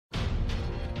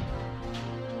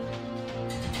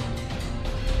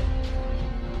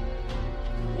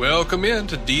Welcome in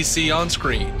to DC On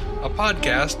Screen, a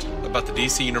podcast about the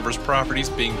DC Universe properties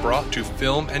being brought to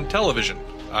film and television.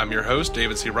 I'm your host,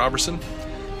 David C. Robertson,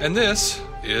 and this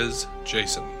is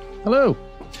Jason. Hello.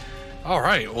 All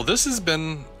right, well, this has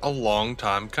been a long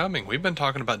time coming. We've been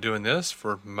talking about doing this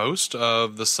for most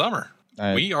of the summer.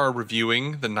 We are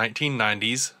reviewing the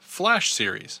 1990s Flash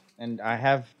series. And I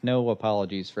have no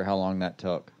apologies for how long that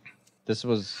took. This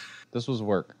was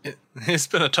work. It's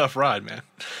been a tough ride, man.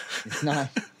 It's not.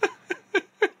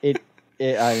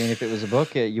 I mean, if it was a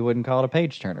book, you wouldn't call it a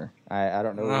page turner. I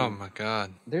don't know. Oh my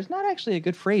God. There's not actually a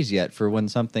good phrase yet for when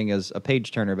something is a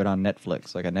page turner, but on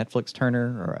Netflix, like a Netflix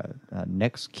turner or a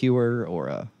Next Queue or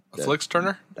a Flix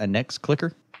turner, a Next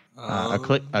Clicker, a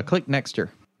click Nexter.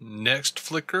 Next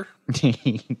flicker.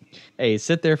 Hey,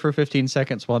 sit there for 15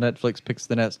 seconds while Netflix picks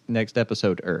the next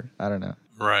episode. I don't know.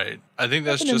 Right. I think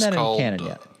that's just called. Canon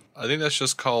yet. I think that's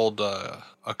just called a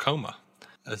coma.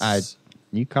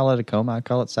 You call it a coma, I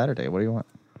call it Saturday. What do you want?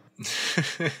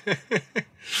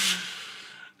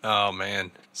 Oh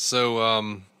man.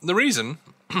 So the reason,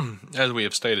 as we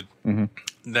have stated,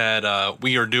 that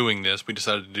we are doing this, we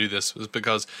decided to do this, was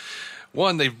because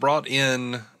one, they've brought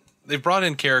in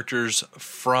characters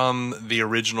from the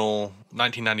original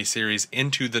 1990 series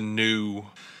into the new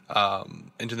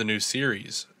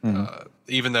series.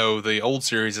 Even though the old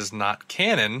series is not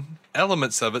canon,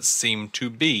 elements of it seem to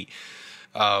be.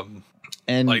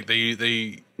 And like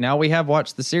they now we have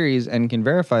watched the series and can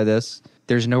verify this.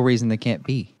 There's no reason they can't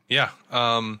be. Yeah.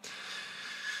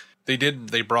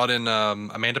 They brought in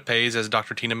Amanda Pays as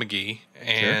Dr. Tina McGee,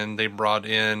 and they brought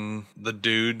in the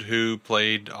dude who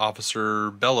played Officer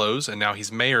Bellows, and now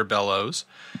he's Mayor Bellows.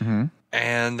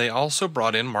 And they also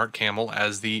brought in Mark Hamill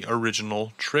as the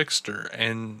original Trickster,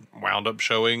 and wound up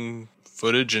showing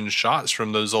footage and shots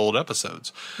from those old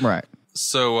episodes. Right.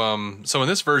 So in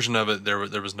this version of it, there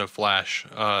was no Flash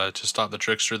to stop the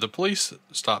Trickster. The police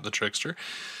stopped the Trickster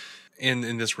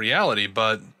in this reality,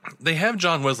 but they have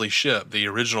John Wesley Shipp, the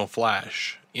original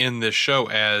Flash, in this show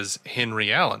as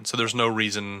Henry Allen. So there's no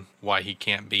reason why he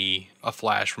can't be a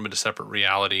Flash from a separate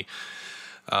reality.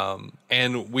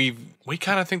 And we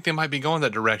kind of think they might be going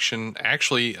that direction.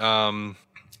 Actually,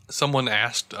 someone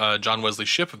asked John Wesley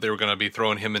Shipp if they were going to be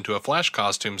throwing him into a Flash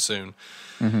costume soon.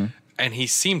 And he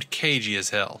seemed cagey as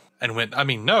hell and went, it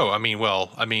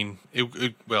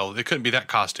couldn't be that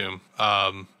costume.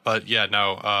 But yeah,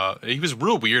 no, he was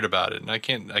real weird about it. And I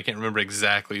can't remember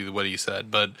exactly what he said,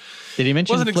 but did he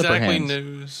mention it wasn't flipper exactly hands?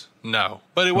 News. No,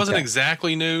 but it wasn't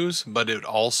exactly news, but it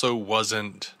also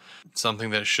wasn't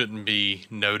something that shouldn't be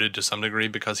noted to some degree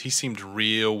because he seemed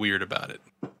real weird about it.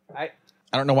 I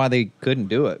don't know why they couldn't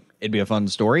do it. It'd be a fun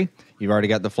story. You've already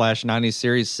got the Flash 90s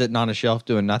series sitting on a shelf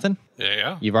doing nothing.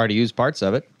 Yeah. You've already used parts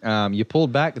of it. You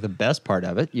pulled back the best part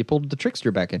of it. You pulled the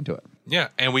Trickster back into it. Yeah,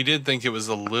 and we did think it was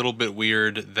a little bit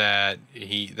weird that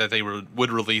they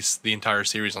would release the entire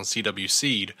series on CW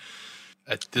Seed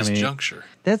at this juncture.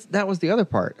 That was the other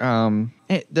part.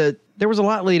 There was a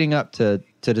lot leading up to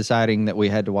deciding that we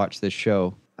had to watch this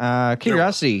show.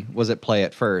 Curiosity was at play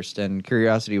at first, and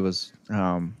Curiosity was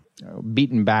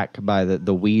beaten back by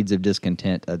the weeds of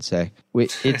discontent, I'd say.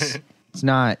 It's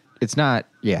not.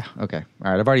 Yeah. Okay.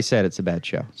 All right. I've already said it's a bad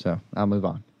show, so I'll move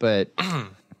on. But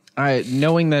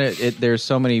knowing that there's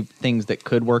so many things that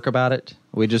could work about it,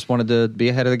 we just wanted to be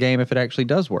ahead of the game if it actually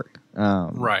does work.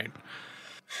 Right.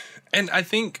 And I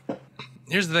think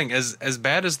here's the thing: as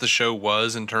bad as the show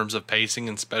was in terms of pacing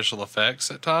and special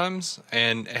effects at times,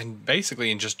 and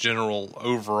basically in just general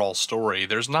overall story,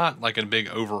 there's not like a big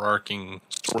overarching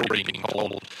story being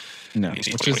told. No,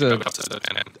 which is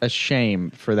a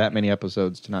shame for that many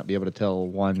episodes to not be able to tell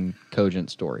one cogent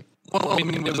story. Well, I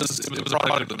mean, it was a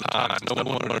product of the time. No one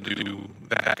wanted to do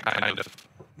that kind of,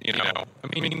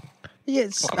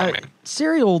 Yes,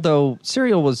 Serial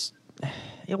was,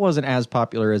 it wasn't as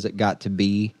popular as it got to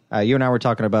be. You and I were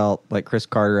talking about like Chris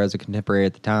Carter as a contemporary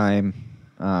at the time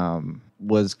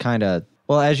was kind of,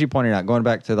 well, as you pointed out, going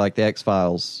back to like the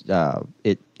X-Files,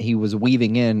 he was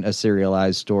weaving in a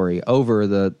serialized story over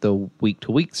the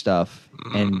week-to-week stuff,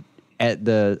 and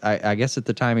I guess at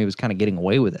the time he was kind of getting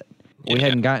away with it. We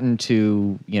hadn't gotten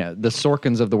to, the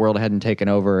Sorkins of the world hadn't taken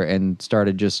over and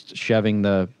started just shoving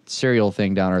the serial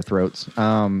thing down our throats.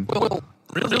 Well,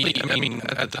 really,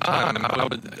 at the time, I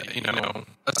would,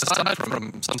 aside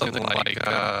from something like,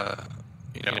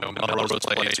 Melrose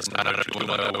Place or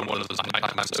 90210 or one of those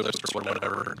nighttime soaps or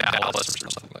whatever, Dallas or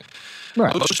something.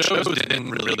 Right. Those shows didn't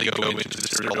really go into the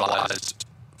serialized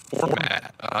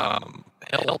format.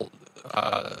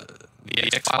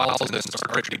 the X-Files and then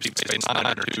Star Trek Deep Space Nine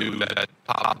are two that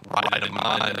pop right in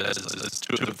mind as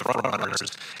two of the front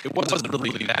runners. It wasn't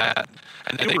really that,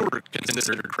 and they were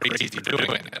considered crazy for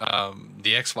doing it.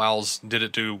 The X-Files did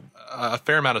it to a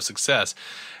fair amount of success,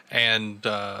 and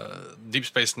Deep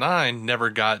Space Nine never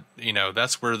got,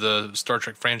 that's where the Star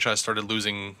Trek franchise started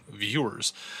losing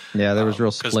viewers. Yeah, there was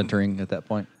real splintering at that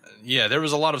point. Yeah, there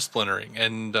was a lot of splintering,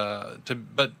 and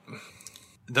but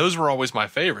those were always my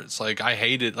favorites. Like, I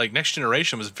hated, like, Next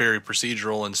Generation was very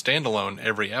procedural and standalone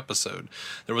every episode.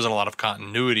 There wasn't a lot of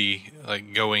continuity,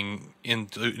 like, going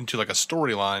into like a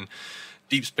storyline.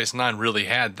 Deep Space Nine really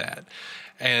had that.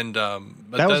 And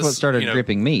but that was what started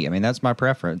gripping me. I mean, that's my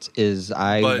preference, is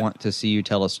I want to see you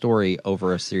tell a story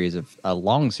over a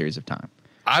long series of time.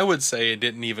 I would say it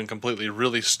didn't even completely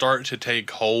really start to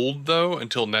take hold, though,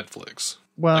 until Netflix.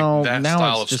 Well, like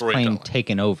now it's just plain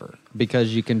taken over,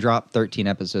 because you can drop 13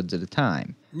 episodes at a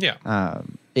time. Yeah.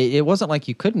 It wasn't like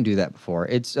you couldn't do that before.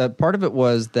 It's part of it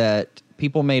was that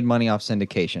people made money off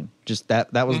syndication. Just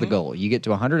that was the goal. You get to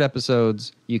 100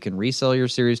 episodes, you can resell your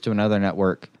series to another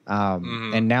network,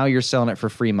 and now you're selling it for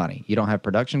free money. You don't have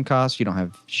production costs. You don't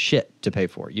have shit to pay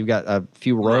for. You've got a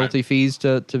few royalty fees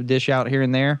to dish out here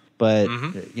and there. But,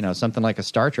 something like a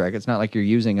Star Trek, it's not like you're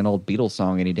using an old Beatles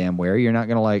song any damn where. You're not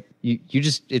going to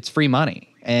it's free money.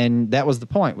 And that was the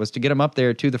point, was to get them up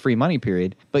there to the free money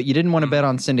period. But you didn't want to bet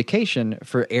on syndication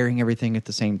for airing everything at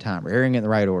the same time, or airing it in the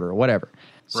right order, or whatever.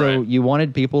 So you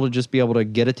wanted people to just be able to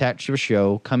get attached to a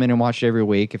show, come in and watch it every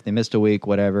week. If they missed a week,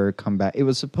 whatever, come back. It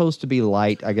was supposed to be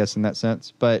light, I guess, in that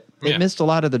sense. But it missed a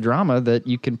lot of the drama that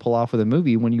you can pull off with a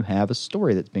movie when you have a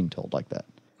story that's being told like that.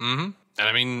 Mm-hmm. And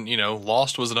I mean,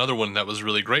 Lost was another one that was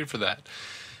really great for that.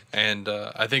 And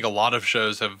I think a lot of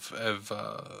shows have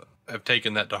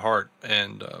taken that to heart,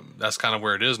 and that's kind of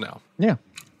where it is now. Yeah.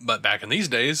 But back in these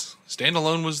days,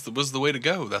 standalone was the way to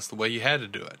go. That's the way you had to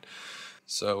do it.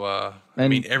 So, I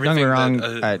mean, everything. Don't get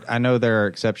me wrong, I know there are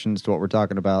exceptions to what we're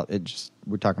talking about.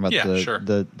 We're talking about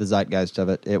the zeitgeist of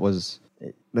it.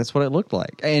 That's what it looked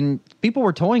like, and people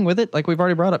were toying with it. Like, we've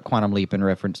already brought up Quantum Leap in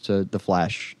reference to The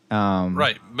Flash.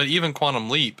 Right, but even Quantum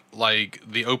Leap, like,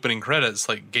 the opening credits,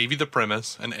 like, gave you the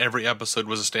premise, and every episode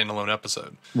was a standalone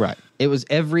episode. Right. It was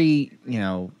every,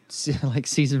 like,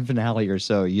 season finale or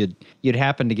so, you'd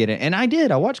happen to get it. And I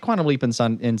did. I watched Quantum Leap in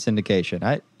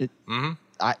syndication.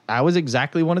 I was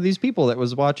exactly one of these people that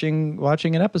was watching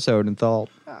an episode and thought,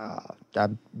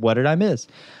 what did I miss?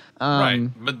 Right,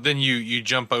 but then you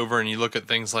jump over and you look at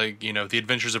things like, The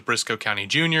Adventures of Briscoe County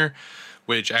Jr.,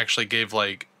 which actually gave,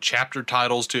 like, chapter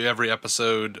titles to every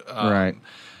episode. Right.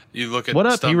 You look at What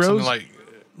up, heroes? Something like,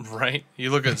 right? You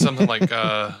look at something like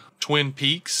Twin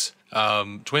Peaks.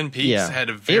 Twin Peaks had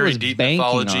a very deep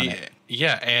mythology.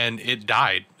 Yeah, and it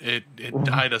died. It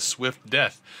died a swift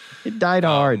death. It died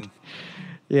hard.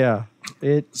 Yeah.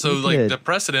 The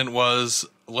precedent was,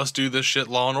 let's do this shit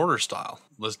Law and Order style.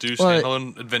 Let's do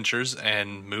standalone adventures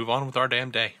and move on with our damn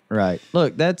day. Right.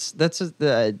 Look, that's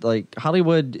like,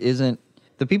 Hollywood isn't.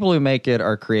 The people who make it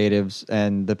are creatives,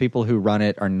 and the people who run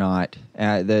it are not.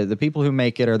 The people who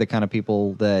make it are the kind of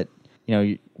people that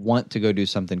want to go do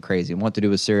something crazy, want to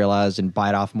do a serialized and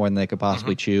bite off more than they could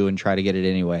possibly chew and try to get it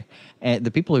anyway. And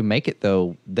the people who make it,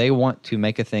 though, they want to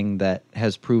make a thing that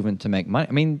has proven to make money.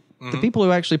 I mean, the people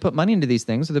who actually put money into these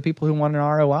things are the people who want an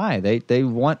ROI. They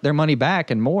want their money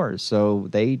back and more, so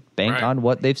they bank on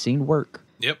what they've seen work.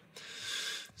 Yep.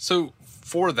 So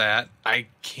for that, I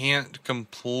can't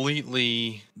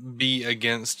completely be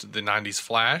against the 90s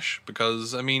Flash,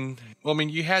 because,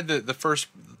 you had the first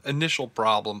initial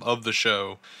problem of the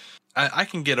show. I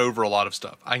can get over a lot of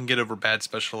stuff. I can get over bad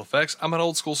special effects. I'm an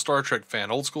old school Star Trek fan,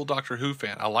 old school Doctor Who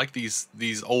fan. I like these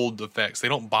old effects. They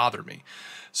don't bother me.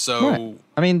 So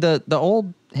the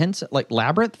old hints, like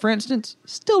Labyrinth, for instance,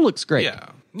 still looks great. Yeah.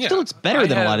 Still looks better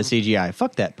than a lot of CGI.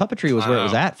 Fuck that. Puppetry was where it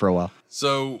was at for a while.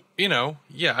 So, I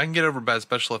can get over bad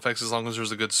special effects as long as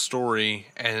there's a good story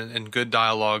and good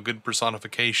dialogue, good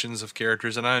personifications of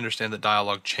characters. And I understand that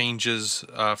dialogue changes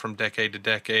from decade to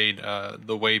decade.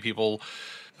 The way people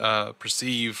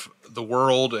perceive the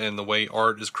world and the way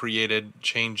art is created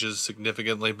changes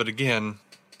significantly. But again,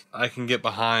 I can get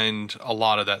behind a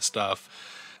lot of that stuff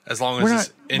as long as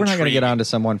it's intriguing. We're not going to get on to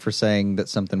someone for saying that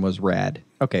something was rad.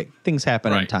 Okay, things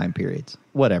happen in time periods.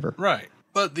 Whatever. Right.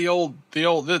 But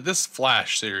this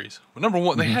Flash series, number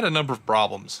one, they had a number of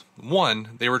problems. One,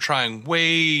 they were trying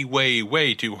way, way,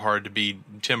 way too hard to be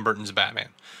Tim Burton's Batman.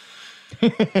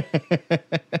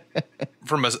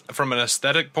 From an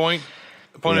aesthetic point,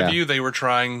 point of view, they were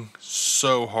trying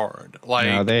so hard. Like,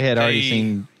 no, they had already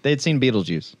seen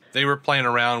Beetlejuice. They were playing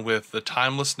around with the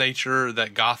timeless nature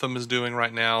that Gotham is doing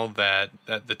right now, that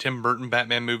the Tim Burton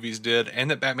Batman movies did, and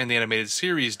that Batman the Animated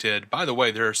Series did. By the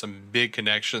way, there are some big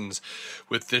connections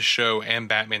with this show and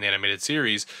Batman the Animated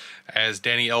Series, as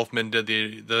Danny Elfman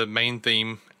did the main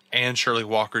theme, and Shirley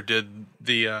Walker did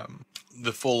the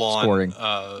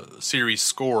full-on series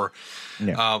score.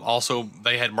 Yeah. Also,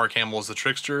 they had Mark Hamill as the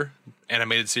Trickster.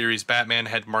 Animated series Batman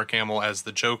had Mark Hamill as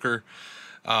the Joker.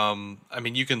 I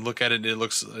mean, you can look at it. It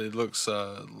looks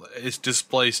it's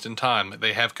displaced in time.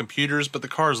 They have computers, but the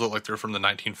cars look like they're from the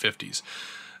 1950s.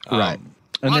 Right.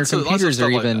 And their computers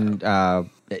are even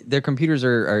their computers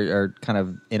are kind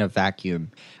of in a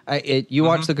vacuum. You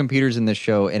watch the computers in this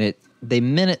show, and they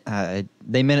meant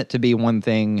it to be one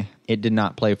thing. It did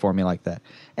not play for me like that.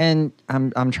 And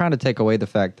I'm trying to take away the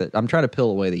fact that I'm trying to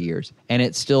peel away the years, and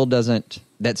it still doesn't.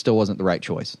 That still wasn't the right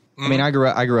choice. I mean, I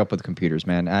grew up with computers,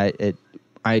 man.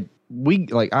 We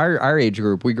like our age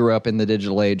group. We grew up in the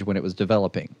digital age when it was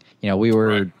developing. You know, we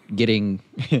were getting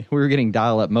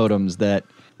dial-up modems that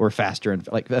were faster, and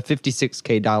like a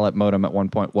 56K dial-up modem at one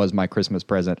point was my Christmas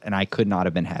present, and I could not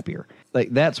have been happier.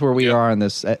 Like, that's where we are on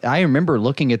this. I remember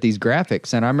looking at these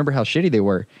graphics, and I remember how shitty they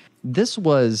were.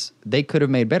 They could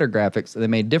have made better graphics. They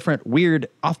made different, weird,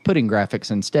 off-putting graphics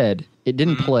instead. It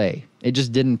didn't play. It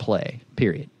just didn't play,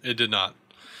 period. It did not.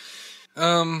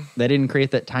 They didn't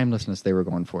create that timelessness they were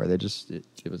going for. It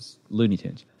was Looney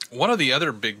Tunes. One of the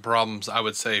other big problems, I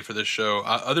would say, for this show,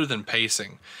 other than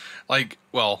pacing, let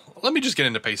me just get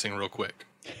into pacing real quick.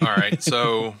 All right,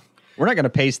 so... We're not going to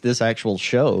pace this actual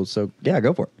show, so yeah,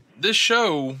 go for it. This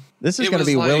show... This is going to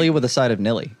be Willie with a side of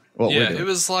Nilly. It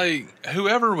was like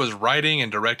whoever was writing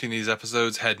and directing these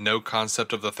episodes had no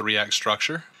concept of the 3-act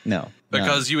structure. No.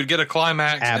 Because you would get a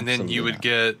climax, Absolutely and then you would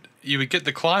get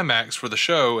the climax for the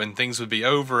show, and things would be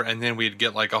over, and then we'd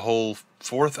get like a whole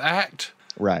 4th act.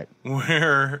 Right.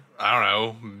 Where, I don't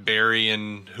know, Barry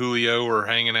and Julio were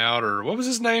hanging out, or what was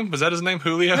his name? Was that his name,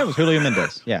 Julio? That was Julio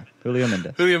Mendez. Yeah, Julio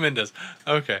Mendez. Julio Mendez.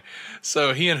 Okay.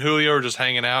 So he and Julio are just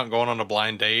hanging out and going on a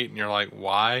blind date, and you're like,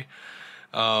 why?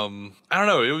 I don't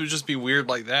know. It would just be weird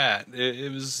like that. It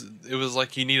was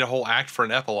like you need a whole act for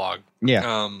an epilogue.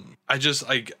 Yeah. I just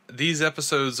like these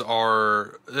episodes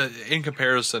are in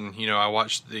comparison. You know, I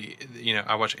watch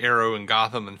Arrow and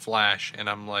Gotham and Flash, and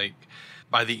I'm like,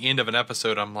 by the end of an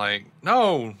episode, I'm like,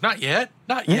 no, not yet.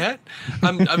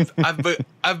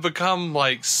 I've become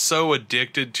like so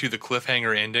addicted to the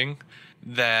cliffhanger ending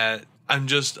that I'm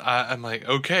like,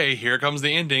 okay, here comes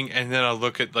the ending, and then I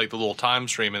look at like the little time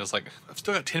stream, and it's like, I've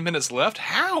still got 10 minutes left.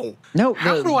 How? No,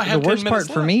 how do I have 10 minutes left? The worst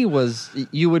part for me was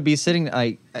you would be sitting.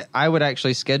 I would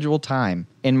actually schedule time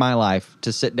in my life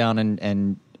to sit down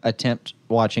and attempt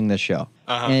watching this show,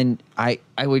 and I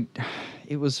would.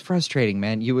 It was frustrating,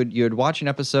 man. You'd watch an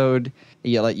episode,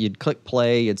 you'd click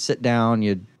play, you'd sit down,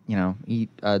 you'd eat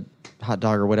a hot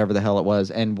dog or whatever the hell it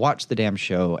was, and watch the damn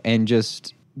show, and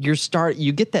just you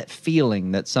get that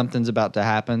feeling that something's about to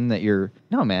happen. That you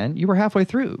were halfway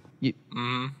through. You'd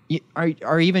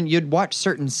watch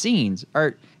certain scenes,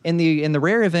 or in the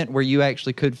rare event where you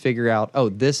actually could figure out, oh,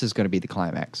 this is going to be the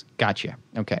climax. Gotcha.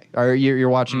 Okay. Or you're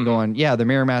watching going, yeah, the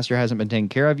Mirror Master hasn't been taken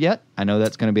care of yet. I know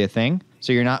that's going to be a thing.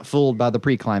 So you're not fooled by the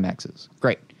pre-climaxes.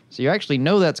 Great. So you actually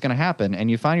know that's going to happen, and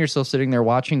you find yourself sitting there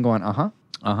watching going,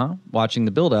 watching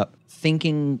the build-up,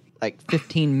 thinking like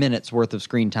 15 minutes worth of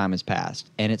screen time has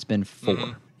passed, and it's been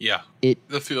 4. Yeah.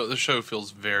 The show feels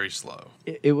very slow.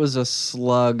 It was a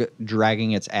slug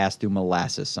dragging its ass through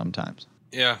molasses sometimes.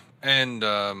 Yeah. And,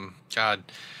 God.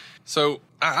 So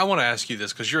I want to ask you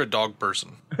this, because you're a dog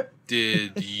person.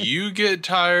 Did you get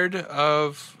tired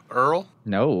of Earl?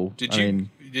 No.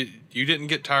 You didn't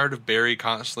get tired of Barry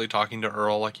constantly talking to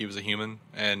Earl like he was a human,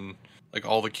 and like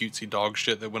all the cutesy dog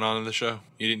shit that went on in the show?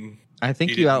 You didn't. I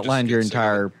think you outlined your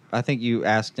entire. I think you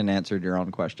asked and answered your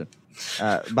own question.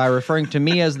 By referring to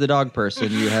me as the dog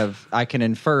person, I can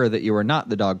infer that you are not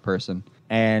the dog person,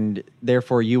 and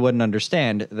therefore you wouldn't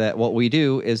understand that what we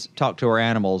do is talk to our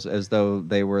animals as though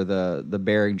they were the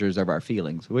bearings of our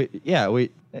feelings.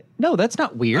 No, that's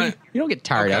not weird. You don't get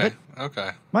tired of it.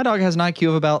 Okay. My dog has an IQ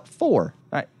of about 4.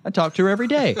 I talk to her every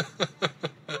day.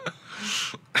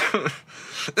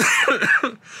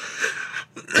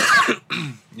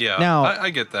 Yeah, now, I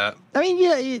get that. I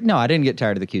mean, I didn't get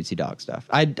tired of the cutesy dog stuff.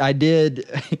 I did.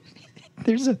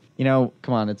 There's come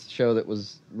on, it's a show that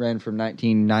ran from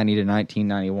 1990 to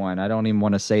 1991. I don't even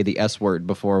want to say the S word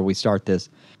before we start this.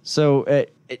 So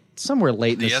somewhere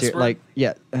late in the series,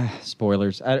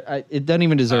 spoilers. It doesn't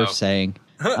even deserve saying.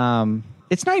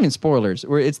 It's not even spoilers.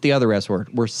 It's the other S word.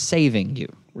 We're saving you.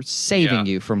 We're saving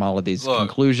you from all of these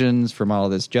conclusions, from all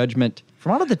of this judgment,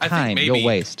 from all of the time you'll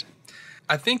waste.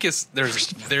 I think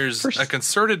there's a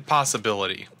concerted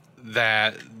possibility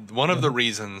that one of the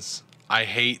reasons I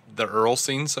hate the Earl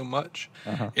scene so much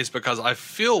is because I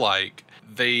feel like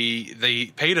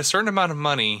they paid a certain amount of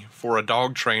money for a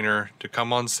dog trainer to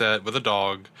come on set with a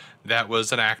dog that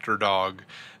was an actor dog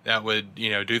that would,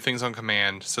 do things on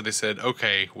command. So they said,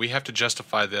 okay, we have to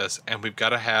justify this, and we've got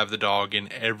to have the dog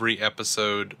in every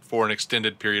episode for an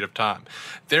extended period of time.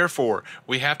 Therefore,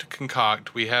 we have to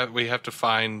concoct, we have to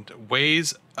find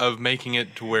ways of making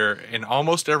it to where in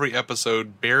almost every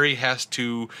episode, Barry has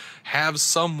to have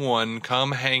someone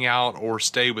come hang out or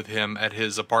stay with him at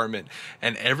his apartment.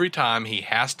 And every time he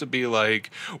has to be like,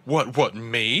 what,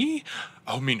 me?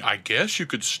 I mean, I guess you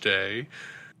could stay.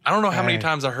 I don't know how many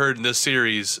times I heard in this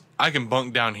series, I can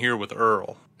bunk down here with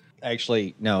Earl.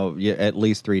 Actually, no, at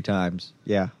least 3 times.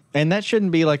 Yeah. And that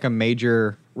shouldn't be like a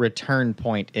major return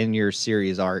point in your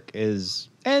series arc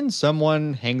and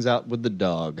someone hangs out with the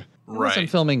dog. Right. I'm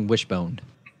filming Wishbone.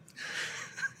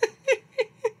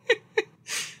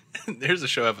 There's a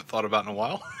show I haven't thought about in a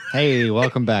while. Hey,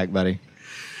 welcome back, buddy.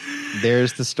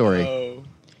 There's the story.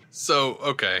 So,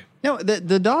 okay. No,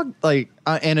 the dog,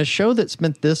 and a show that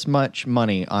spent this much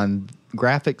money on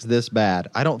graphics this bad,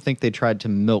 I don't think they tried to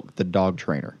milk the dog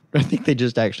trainer. I think they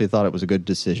just actually thought it was a good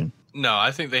decision. No,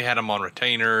 I think they had him on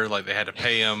retainer, like they had to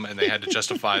pay him, and they had to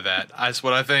justify that. That's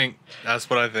what I think.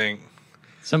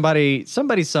 Somebody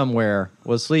somewhere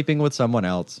was sleeping with someone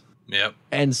else. Yep.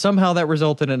 And somehow that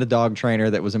resulted in a dog trainer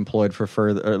that was employed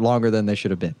for longer than they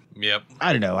should have been. Yep.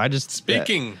 I don't know. I just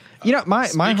speaking.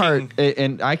 My heart,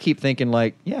 and I keep thinking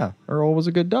Earl was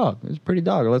a good dog. He was a pretty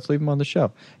dog. Let's leave him on the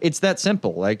show. It's that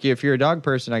simple. Like if you're a dog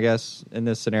person, I guess in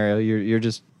this scenario, you're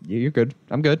good.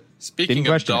 I'm good. Speaking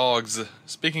of dogs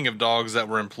that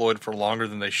were employed for longer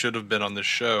than they should have been on this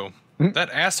show, that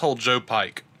asshole Joe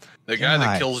Pike, the guy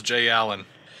that kills Jay Allen.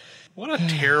 What a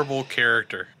terrible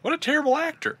character. What a terrible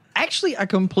actor. Actually, I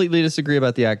completely disagree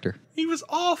about the actor. He was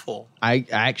awful. I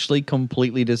actually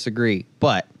completely disagree,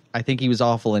 but I think he was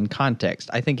awful in context.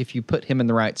 I think if you put him in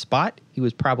the right spot, he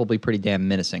was probably pretty damn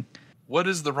menacing. What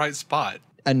is the right spot?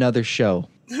 Another show.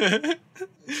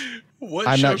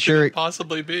 What show could it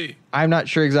possibly be? I'm not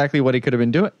sure exactly what he could have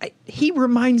been doing. He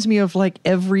reminds me of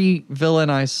every villain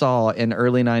I saw in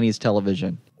early 90s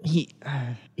television.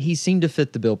 He seemed to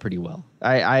fit the bill pretty well.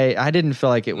 I didn't feel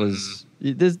like it was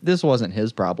this wasn't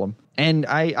his problem. And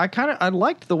I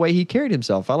liked the way he carried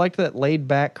himself. I liked that laid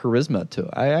back charisma to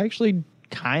it. I actually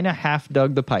kind of half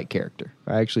dug the Pike character.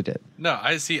 I actually did. No,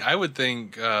 I see. I would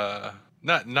think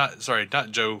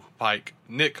not Joe Pike,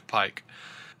 Nick Pike.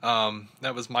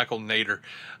 That was Michael Nader.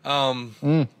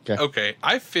 Okay.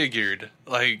 I figured,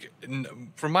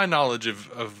 from my knowledge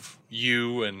of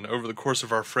you and over the course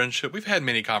of our friendship, we've had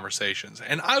many conversations,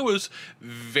 and I was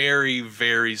very,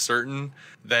 very certain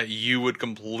that you would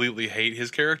completely hate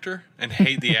his character and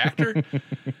hate the actor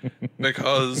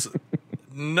because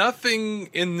nothing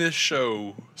in this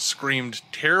show screamed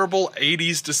terrible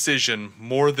 80s decision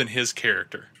more than his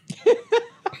character.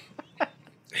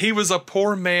 He was a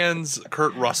poor man's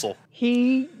Kurt Russell.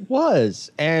 He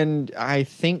was. And I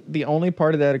think the only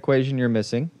part of that equation you're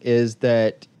missing is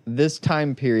that this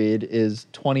time period is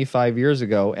 25 years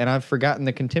ago, and I've forgotten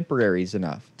the contemporaries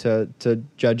enough to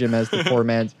judge him as the poor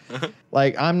man's.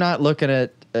 I'm not looking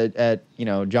at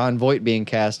John Voight being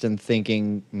cast and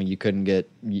thinking, I mean, you couldn't get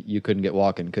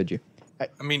Walken, could you?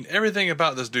 I mean, everything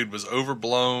about this dude was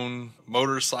overblown,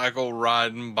 motorcycle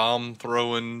riding, bomb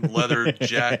throwing, leather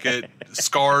jacket,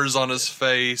 scars on his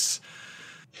face.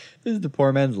 This is the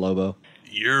poor man's Lobo.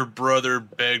 Your brother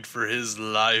begged for his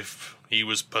life. He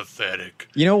was pathetic.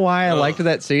 You know why I liked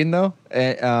that scene, though?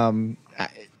 I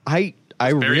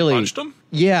really punched him?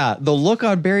 Yeah, the look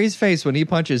on Barry's face when he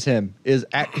punches him is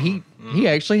he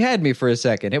actually had me for a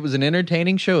second. It was an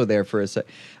entertaining show there for a sec.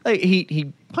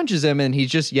 He punches him and he's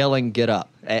just yelling, "Get up!"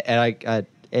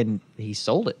 And he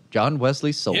sold it. John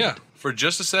Wesley sold it. Yeah, for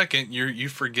just a second, you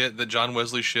forget that John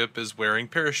Wesley Shipp is wearing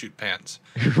parachute pants,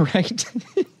 right?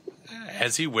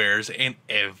 As he wears in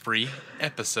every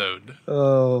episode.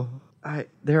 Oh,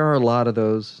 there are a lot of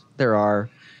those. There are.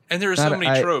 And there are so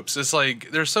many tropes. It's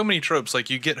there's so many tropes.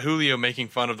 You get Julio making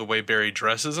fun of the way Barry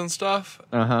dresses and stuff.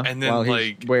 And then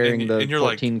he's wearing the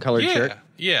 14-colored shirt.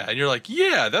 Yeah, and you're like,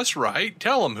 yeah, that's right.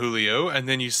 Tell him, Julio. And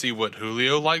then you see what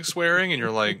Julio likes wearing, and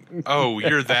you're like, oh,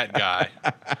 you're that guy.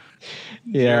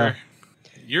 Yeah.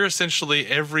 You're essentially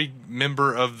every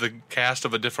member of the cast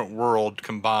of A Different World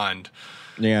combined.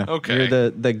 Yeah. Okay. You're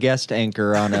the guest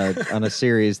anchor on a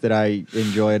series that I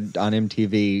enjoyed on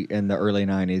MTV in the early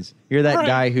 90s. You're that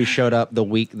guy who showed up the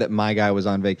week that my guy was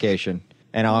on vacation.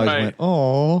 And I always went,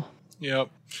 oh. Yep.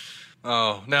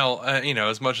 Oh, now,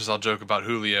 as much as I'll joke about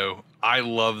Julio, I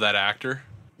love that actor.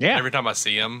 Yeah. Every time I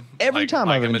see him. Every time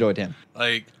I've enjoyed him.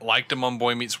 Liked him on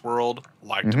Boy Meets World.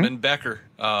 Liked him in Becker.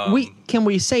 Can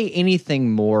we say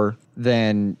anything more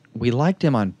than we liked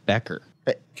him on Becker?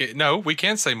 No, we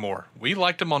can say more. We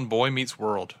liked him on Boy Meets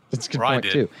World. That's a good point,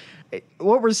 too.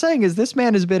 What we're saying is this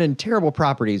man has been in terrible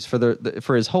properties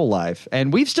for his whole life,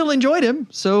 and we've still enjoyed him,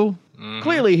 so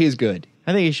clearly he's good.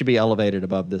 I think he should be elevated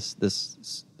above this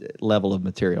level of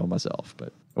material myself,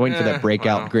 but I'm waiting for that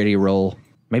breakout gritty role.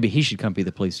 Maybe he should come be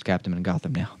the police captain in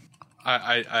Gotham now.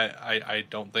 I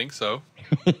don't think so.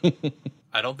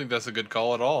 I don't think that's a good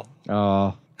call at all.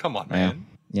 Oh. Come on, man.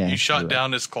 Yeah, you shot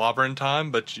down his clobber in time,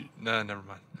 but no, never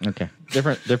mind. Okay.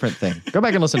 Different thing. Go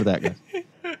back and listen to that, guys.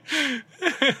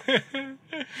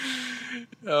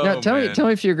 Now, tell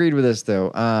me if you agreed with this though.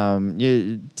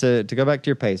 To go back to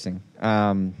your pacing.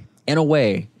 In a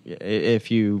way,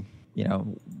 if you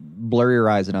blur your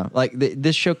eyes enough, like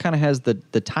this show kind of has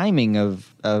the timing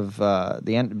of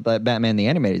the Batman the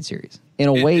Animated Series. In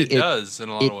a way, it does. In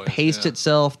a lot of ways, it paced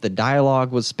itself. The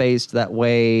dialogue was spaced that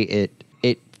way. It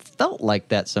felt like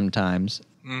that sometimes,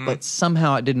 but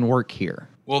somehow it didn't work here.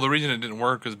 Well, the reason it didn't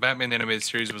work is Batman the Animated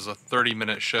Series was a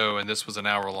 30-minute show, and this was an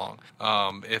hour long.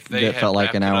 If they it felt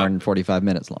like an hour and 45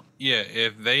 minutes long. Yeah,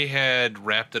 if they had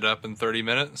wrapped it up in 30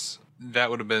 minutes, that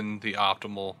would have been the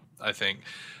optimal, I think.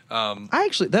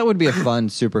 That would be a fun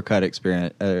supercut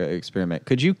experiment.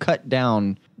 Could you cut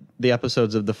down the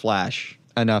episodes of The Flash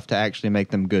enough to actually make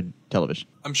them good television?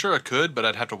 I'm sure I could, but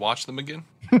I'd have to watch them again.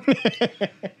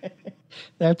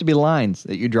 There have to be lines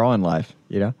that you draw in life,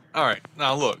 All right.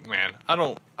 Now look, man, I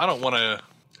don't want to.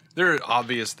 There are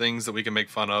obvious things that we can make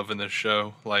fun of in this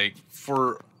show. Like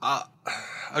for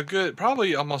a good,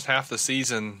 probably almost half the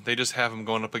season, they just have him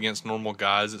going up against normal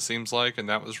guys, it seems like, and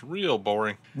that was real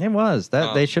boring. It was.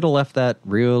 They should have left that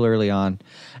real early on.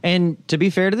 And to be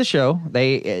fair to the show,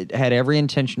 they had every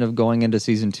intention of going into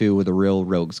season 2 with a real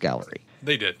rogues gallery.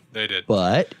 They did.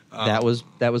 But that was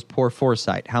poor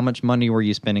foresight. How much money were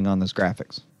you spending on those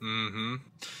graphics?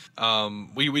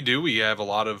 We have a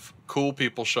lot of cool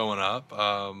people showing up.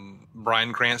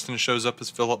 Bryan Cranston shows up as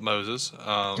Philip Moses.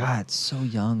 God, so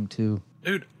young too.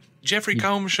 Dude, Jeffrey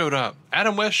Combs showed up.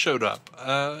 Adam West showed up.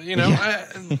 I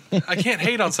can't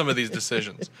hate on some of these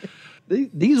decisions.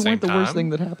 These weren't the worst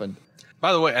thing that happened.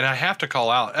 By the way, and I have to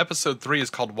call out, episode 3 is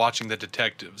called Watching the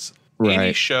Detectives. Right.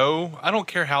 Any show, I don't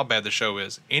care how bad the show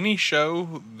is, any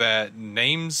show that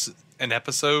names an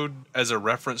episode as a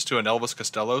reference to an Elvis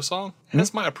Costello song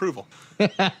has my approval.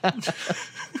 Yeah,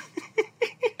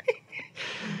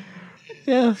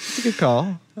 that's a good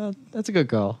call. That's a good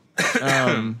call.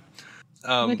 I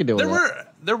can deal with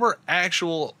that. There were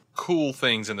actual cool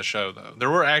things in the show, though. There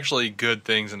were actually good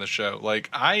things in the show. Like,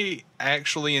 I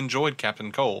actually enjoyed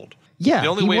Captain Cold. Yeah, the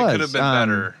only way it could have been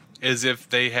better is if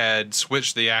they had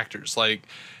switched the actors. Like,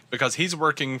 because he's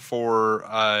working for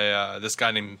this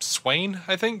guy named Swain,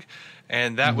 I think,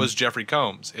 and that was Jeffrey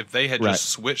Combs. If they had just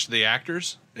switched the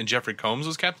actors and Jeffrey Combs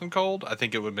was Captain Cold, I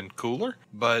think it would have been cooler.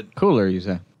 But cooler, you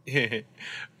say?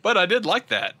 But I did like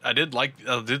that. I did like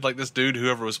this dude,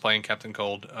 whoever was playing Captain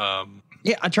Cold.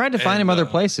 Yeah, I tried to find him other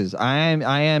places.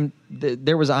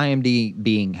 There was IMD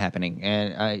being happening,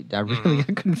 and I really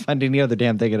couldn't find any other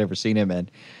damn thing I'd ever seen him in,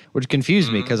 which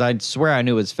confused me because I swear I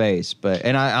knew his face,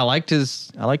 and I liked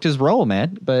his role,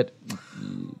 man, but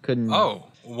couldn't. Oh,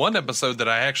 one episode that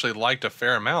I actually liked a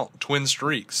fair amount, Twin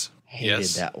Streaks. Hated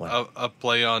that one. A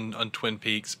play on Twin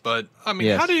Peaks, but I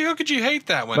mean, how could you hate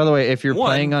that one? By the way, if you're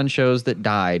playing on shows that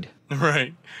died,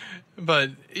 right?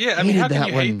 But yeah, I mean, how can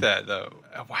you hate that though?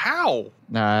 How?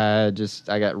 I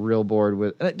got real bored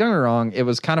with. Don't get me wrong, it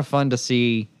was kind of fun to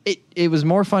see. It was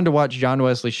more fun to watch John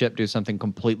Wesley Shipp do something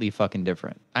completely fucking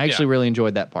different. I actually really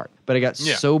enjoyed that part, but I got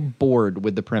so bored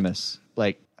with the premise.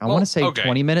 Like, I want to say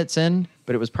 20 minutes in,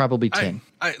 but it was probably 10.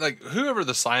 I like whoever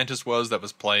the scientist was that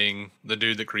was playing the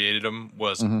dude that created him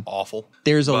was awful.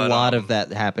 There's a lot of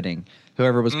that happening.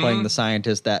 Whoever was playing the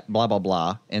scientist that blah, blah,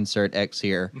 blah, insert X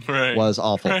here, was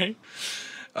awful. Right.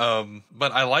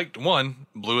 But I liked one.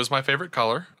 Blue is my favorite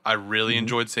color. I really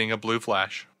enjoyed seeing a blue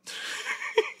Flash.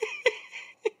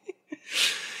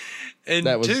 And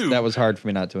that was hard for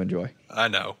me not to enjoy. I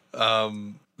know.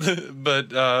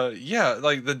 But yeah,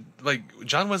 like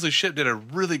John Wesley Shipp did a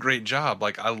really great job.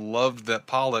 Like I loved that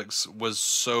Pollux was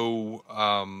so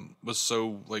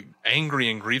like angry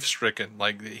and grief stricken.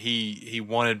 Like he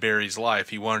wanted Barry's life.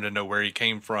 He wanted to know where he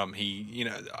came from.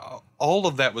 All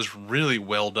of that was really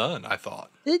well done, I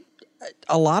thought.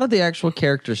 A lot of the actual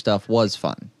character stuff was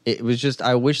fun. It was just,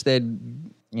 I wish they'd,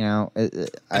 and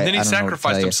then he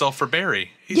sacrificed himself for Barry.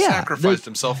 He sacrificed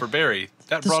himself for Barry.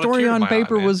 That brought a tear to my eye. The story on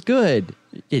paper was good.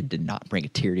 It did not bring a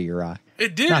tear to your eye.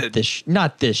 It did.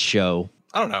 Not this show.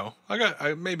 I don't know. I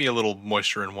got maybe a little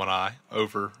moisture in one eye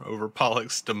over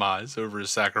Pollock's demise, over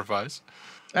his sacrifice.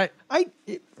 I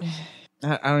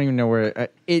don't even know where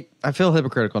I feel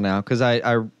hypocritical now because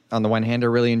I on the one hand I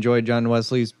really enjoyed John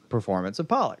Wesley's performance of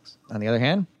Pollux. On the other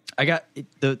hand, I got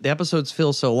the episodes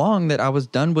feel so long that I was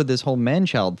done with this whole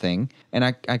man-child thing, and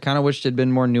I kind of wished it had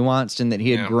been more nuanced and that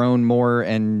he had grown more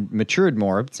and matured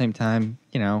more. At the same time,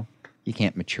 you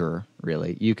can't mature,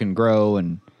 really. You can grow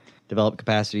and develop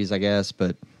capacities, I guess,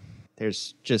 but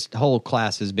there's just whole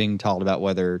classes being taught about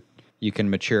whether you can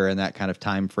mature in that kind of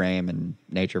time frame and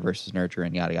nature versus nurture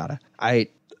and yada yada.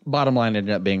 Bottom line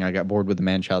ended up being I got bored with the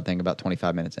man-child thing about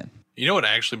 25 minutes in. You know what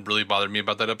actually really bothered me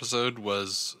about that episode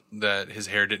was that his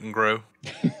hair didn't grow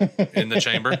in the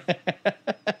chamber.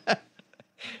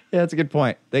 Yeah, that's a good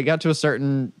point. They got to a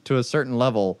certain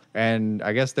level, and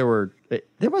I guess there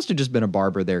must have just been a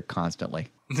barber there constantly.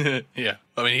 Yeah,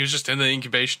 I mean, he was just in the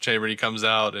incubation chamber. And he comes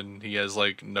out, and he has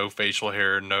like no facial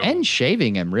hair, and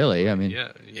shaving him. Really, I mean,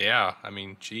 yeah. I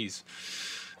mean, geez.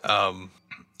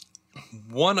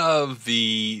 One of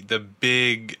the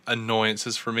big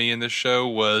annoyances for me in this show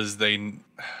was the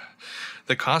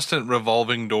constant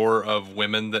revolving door of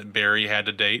women that Barry had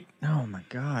to date. Oh my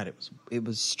God, it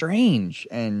was strange,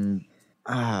 and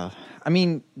I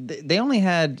mean, they only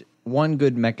had one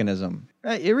good mechanism.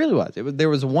 It really was. There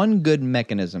was one good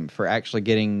mechanism for actually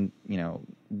getting,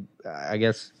 I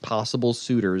guess, possible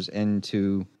suitors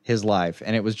into his life,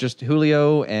 and it was just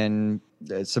Julio and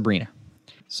Sabrina.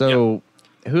 So. Yep.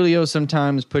 Julio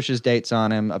sometimes pushes dates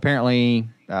on him. Apparently,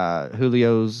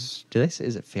 Julio's,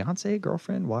 is it fiance,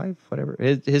 girlfriend, wife, whatever,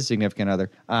 his significant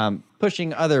other,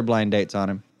 pushing other blind dates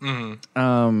on him.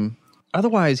 Mm-hmm.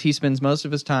 Otherwise, he spends most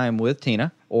of his time with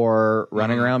Tina or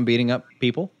running around beating up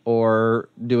people or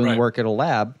doing work at a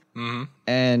lab. Mm-hmm.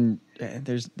 And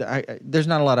there's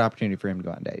not a lot of opportunity for him to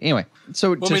go on a date. Anyway,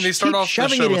 so they start off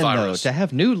shoving the show it with in, Iris. Though, to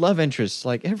have new love interests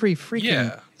like every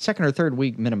freaking second or third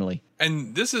week minimally.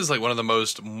 And this is like one of the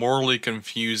most morally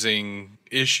confusing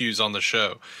issues on the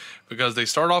show because they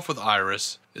start off with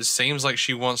Iris. It seems like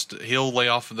he'll lay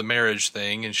off of the marriage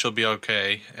thing and she'll be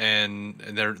okay. And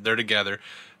they're together.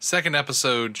 Second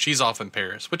episode, she's off in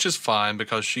Paris, which is fine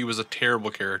because she was a terrible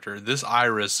character. This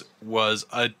Iris was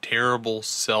a terrible,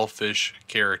 selfish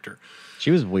character.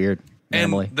 She was weird.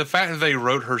 Minimally. And the fact that they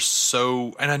wrote her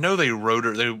and I know they wrote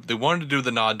her, they wanted to do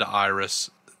the nod to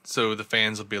Iris, so the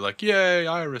fans will be like, yay,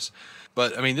 Iris.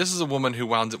 But, I mean, this is a woman who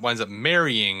winds up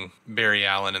marrying Barry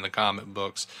Allen in the comic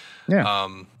books. Yeah.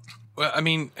 Well, I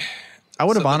mean... I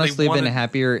would have honestly been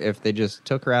happier if they just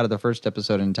took her out of the first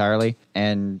episode entirely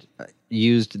and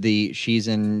used the she's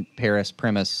in Paris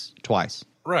premise twice.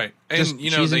 Right. And,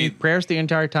 she's in Paris the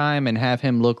entire time and have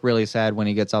him look really sad when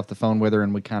he gets off the phone with her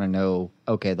and we kind of know,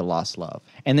 okay, the lost love.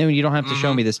 And then you don't have to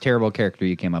show me this terrible character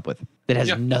you came up with that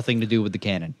has nothing to do with the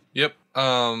canon. Yep.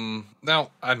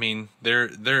 Now, I mean, they're...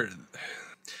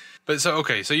 But so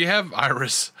you have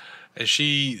Iris and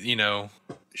she,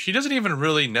 she doesn't even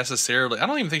really necessarily... I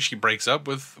don't even think she breaks up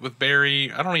with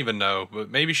Barry. I don't even know.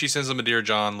 But maybe she sends him a Dear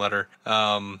John letter.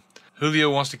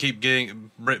 Julio wants to keep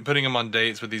putting him on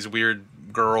dates with these weird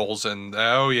girls. And,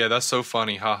 oh, yeah, that's so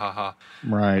funny. Ha, ha, ha.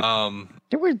 Right.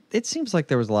 It seems like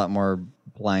there was a lot more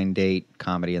blind date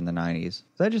comedy in the 90s. Is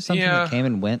that just something that came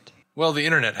and went? Well, the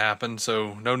internet happened,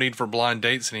 so no need for blind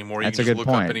dates anymore. That's you can a good just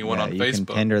look point. up anyone on you Facebook. You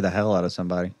can Tinder the hell out of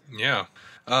somebody. Yeah.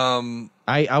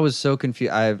 I was so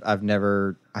confused. I'm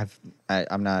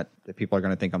not, people are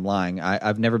going to think I'm lying.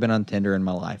 I've never been on Tinder in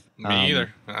my life. Me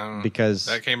either. Because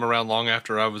that came around long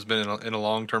after I was been in a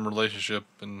long-term relationship.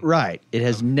 And right. It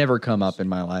has never come up in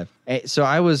my life. So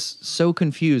I was so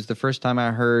confused the first time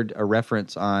I heard a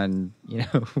reference on,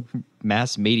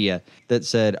 mass media that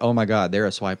said, oh my God, they're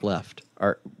a swipe left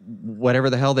or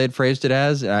whatever the hell they'd phrased it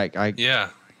as.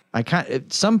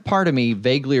 Some part of me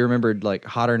vaguely remembered like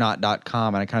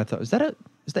hotornot.com and I kind of thought, is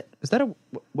that a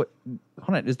what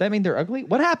hold on, does that mean they're ugly?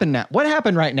 What happened now? What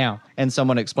happened right now? And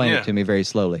someone explained it to me very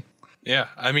slowly. Yeah.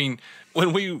 I mean,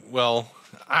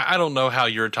 I don't know how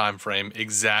your time frame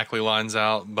exactly lines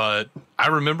out, but I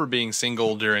remember being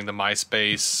single during the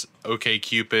MySpace,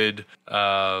 OkCupid,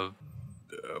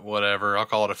 whatever. I'll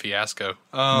call it a fiasco.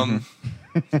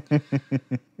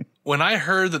 When I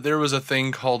heard that there was a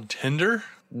thing called Tinder,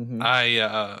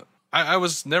 I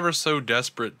was never so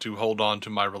desperate to hold on to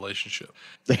my relationship.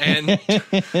 And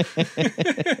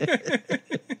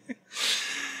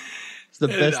It's the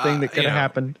best thing that could have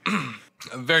happened. I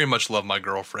very much love my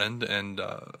girlfriend and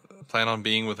plan on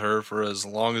being with her for as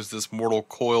long as this mortal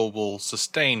coil will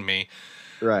sustain me.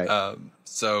 Right.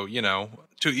 So,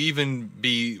 to even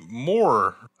be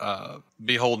more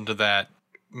beholden to that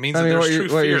means that there's true fear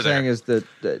there. What you're saying is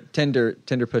that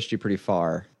Tinder pushed you pretty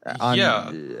far.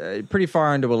 Pretty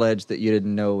far onto a ledge that you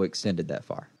didn't know extended that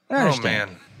far. I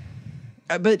understand.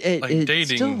 Man. But it's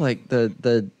dating. still like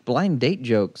the blind date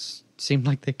jokes seemed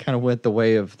like they kind of went the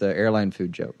way of the airline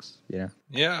food jokes,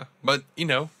 Yeah, but,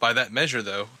 by that measure,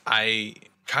 though, I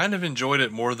kind of enjoyed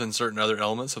it more than certain other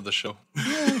elements of the show.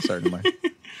 Yeah, certainly.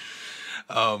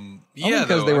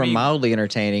 Because they were mildly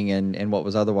entertaining in what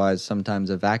was otherwise sometimes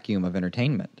a vacuum of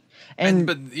entertainment. But I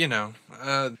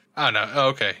don't know.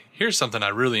 Okay, here's something I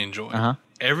really enjoy.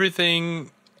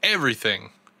 Everything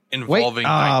involving Nightshade.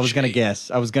 I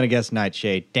was going to guess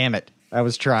Nightshade. Damn it. I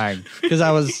was trying. Because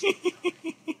I was...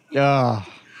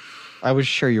 I was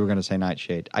sure you were going to say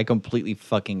Nightshade. I completely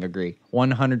fucking agree.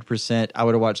 100%. I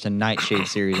would have watched a Nightshade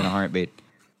series in a heartbeat.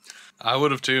 I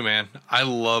would have too, man. I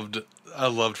loved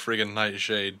friggin'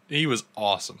 Nightshade. He was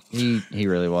awesome. He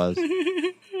really was.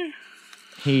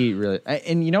 He really...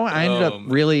 And you know what? I ended up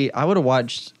really... I would have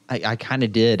watched... I kind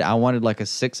of did. I wanted like a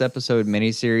 6-episode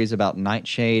miniseries about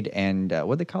Nightshade and...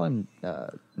 what'd they call him?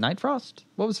 Night Frost?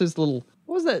 What was his little...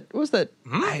 What was that?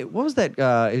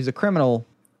 He was a criminal...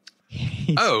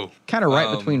 He's kind of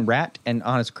right between rat and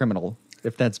honest criminal,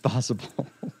 if that's possible.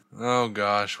 Oh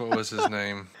gosh, what was his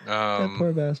name? That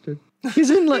poor bastard. He's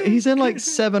in like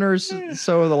 7 or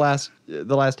so of the last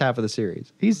half of the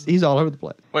series. He's all over the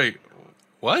place. Wait,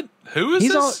 what? Who is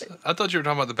this? I thought you were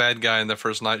talking about the bad guy in the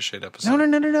first Nightshade episode.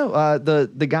 No.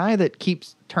 The guy that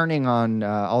keeps turning on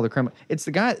all the criminals. It's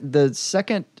the guy.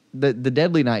 The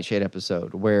deadly Nightshade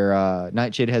episode where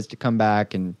Nightshade has to come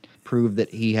back and prove that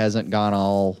he hasn't gone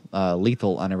all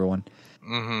lethal on everyone.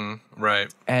 Mm-hmm.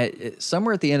 Right.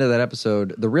 Somewhere at the end of that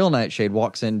episode, the real Nightshade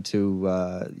walks into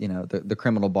the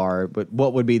criminal bar, but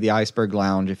what would be the Iceberg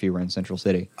Lounge if you were in Central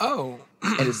City. Oh.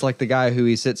 And it's like the guy who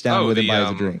he sits down with and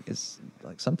buys a drink. It's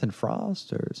like something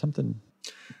Frost or something.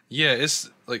 Yeah, it's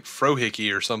like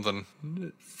Frohickey or something.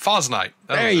 Fosnight.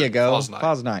 There you go.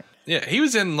 Fosnight. Yeah, he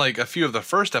was in like a few of the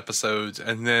first episodes,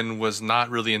 and then was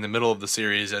not really in the middle of the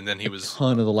series, and then he was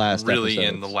ton of the last really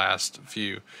episodes. In the last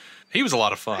few. He was a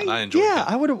lot of fun. I enjoyed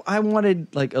him. I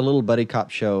wanted like a little buddy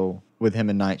cop show with him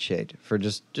and Nightshade for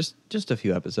just a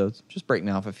few episodes. Just breaking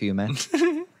off a few, man.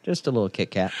 Just a little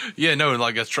Kit Kat. Yeah, no,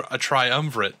 like a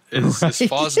triumvirate is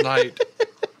Fosnight,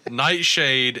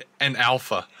 Nightshade, and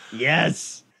Alpha.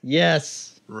 Yes.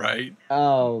 Right.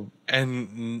 Oh.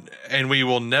 And we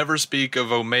will never speak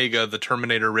of Omega, the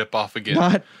Terminator ripoff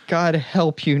again. God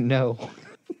help you, no.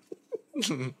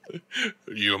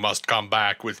 You must come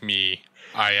back with me.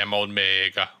 I am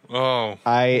Omega. Oh,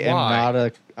 I am not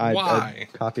a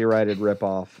copyrighted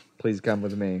ripoff. Please come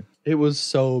with me. It was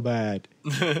so bad.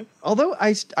 Although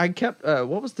I kept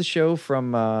what was the show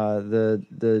from the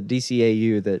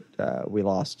DCAU that we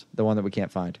lost? The one that we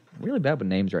can't find. I'm really bad with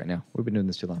names right now. We've been doing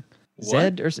this too long.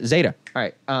 Zeta. All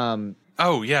right.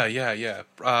 Oh yeah.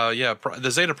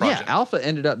 The Zeta Project. Yeah, Alpha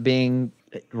ended up being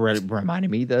reminding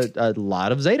me a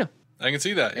lot of Zeta. I can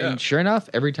see that. Yeah. And sure enough,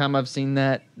 every time I've seen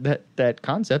that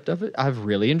concept of it, I've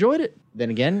really enjoyed it. Then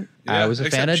again, I was a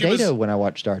fan of Data when I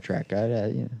watched Star Trek.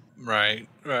 Right.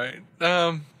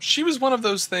 She was one of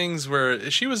those things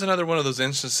where she was another one of those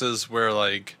instances where,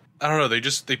 like, I don't know,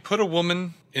 they put a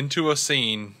woman into a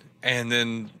scene and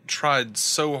then tried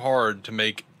so hard to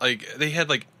make, like, they had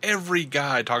like every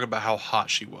guy talking about how hot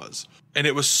she was, and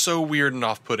it was so weird and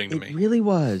off-putting to me. It really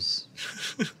was.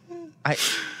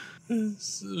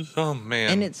 Oh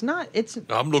man! And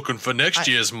I'm looking for next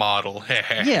year's model.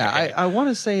 Yeah, I want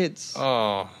to say it's.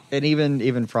 Oh. And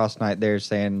even Frost Knight there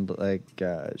saying like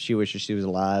she wishes she was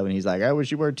alive, and he's like, I wish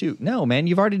you were too. No, man,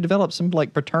 you've already developed some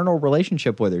like paternal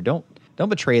relationship with her. Don't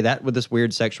betray that with this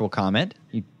weird sexual comment.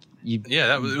 It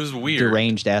was weird.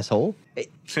 Deranged asshole.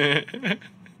 I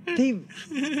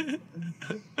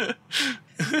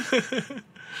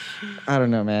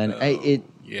don't know, man.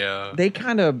 Yeah. They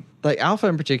kind of like Alpha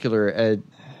in particular.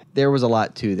 There was a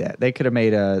lot to that. They could have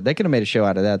made a show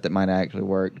out of that might have actually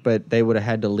worked, but they would have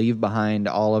had to leave behind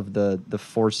all of the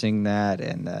forcing that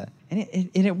and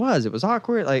it was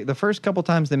awkward. Like the first couple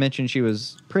times they mentioned she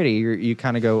was pretty, you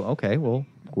kind of go, okay, well,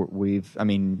 I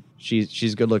mean,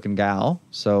 she's a good looking gal,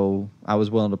 so I was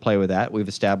willing to play with that. We've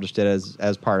established it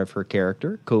as part of her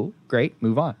character. Cool, great,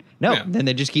 move on. No, then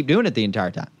they just keep doing it the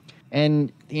entire time,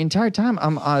 and the entire time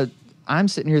I'm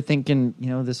sitting here thinking,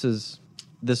 this was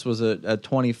a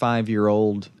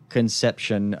 25-year-old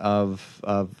conception of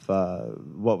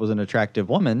what was an attractive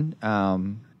woman.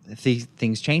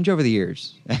 Things change over the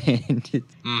years, and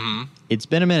it's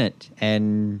been a minute,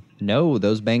 and no,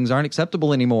 those bangs aren't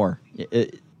acceptable anymore.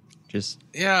 It was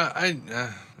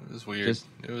weird.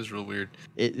 It was real weird.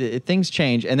 Things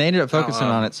change, and they ended up focusing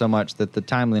on it so much that the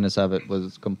timeliness of it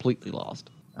was completely lost.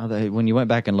 When you went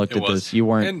back and looked at this, you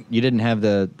didn't have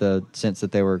the sense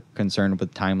that they were concerned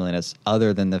with timeliness,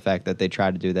 other than the fact that they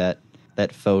tried to do that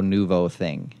faux nouveau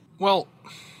thing. Well,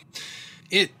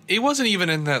 it wasn't even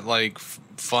in that like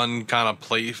fun kind of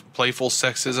playful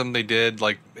sexism they did,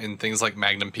 like in things like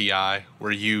Magnum PI,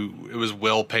 where it was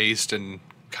well paced and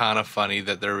kind of funny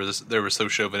that they were so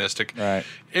chauvinistic. Right.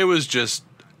 It was just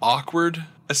awkward,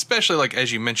 especially like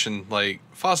as you mentioned, like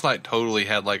Foz Knight totally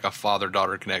had like a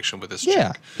father-daughter connection with this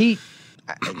chick.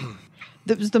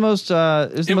 That was the most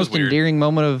endearing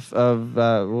moment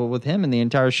with him in the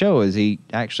entire show. Is he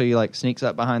actually like sneaks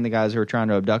up behind the guys who are trying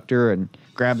to abduct her and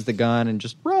grabs the gun and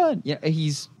just run. Yeah,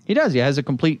 he has a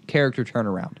complete character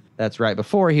turnaround. That's right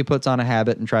before he puts on a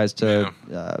habit and tries to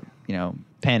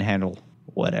panhandle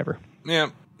whatever. Yeah.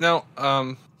 Now,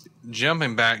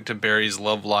 jumping back to Barry's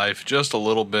love life just a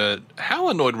little bit, how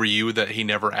annoyed were you that he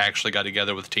never actually got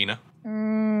together with Tina?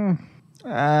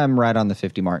 I'm right on the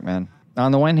 50 mark, man.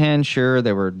 On the one hand, sure,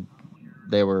 they were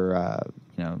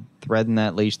threading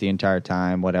that leash the entire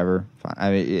time, whatever.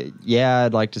 I mean,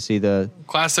 I'd like to see the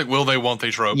classic will they, won't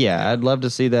they trope. Yeah, I'd love to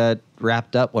see that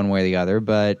wrapped up one way or the other,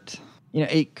 but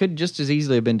it could just as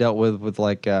easily have been dealt with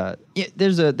like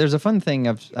there's a fun thing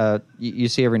of you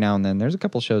see every now and then. There's a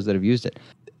couple shows that have used it.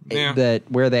 Yeah. That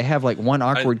where they have like one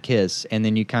awkward kiss, and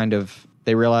then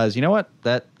they realize, you know what,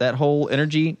 that whole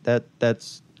energy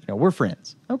that's we're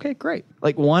friends. Okay, great.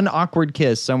 Like one awkward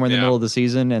kiss somewhere in the middle of the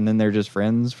season, and then they're just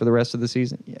friends for the rest of the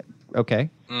season. Yeah, okay.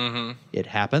 Mm-hmm. It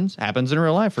happens in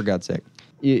real life, for God's sake.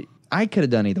 I could have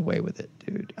done either way with it,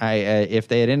 dude. If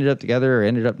they had ended up together or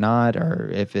ended up not, or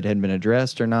if it had been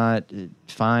addressed or not,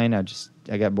 fine. I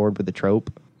got bored with the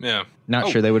trope. Yeah. Not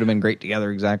sure they would have been great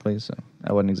together exactly, so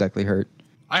I wasn't exactly hurt.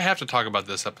 I have to talk about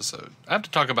this episode. I have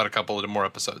to talk about a couple of more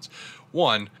episodes.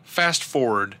 One, fast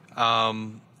forward.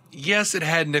 Yes, it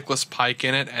had Nicholas Pike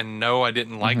in it, and no, I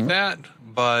didn't like that.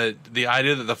 But the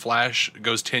idea that the Flash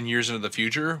goes 10 years into the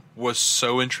future was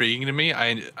so intriguing to me.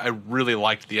 I really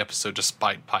liked the episode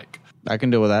despite Pike. I can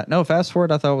deal with that. No, fast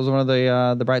forward, I thought was one of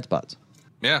the bright spots.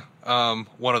 Yeah.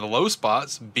 One of the low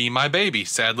spots, Be My Baby.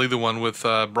 Sadly, the one with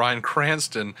Bryan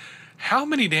Cranston. How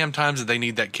many damn times did they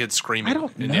need that kid screaming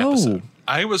in the episode?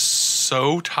 I was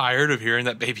so tired of hearing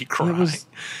that baby crying.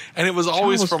 And it was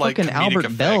always for like comedic Albert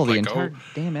effect. Bell the entire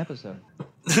damn episode.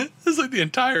 It was like the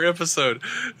entire episode.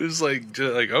 It was like,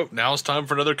 now it's time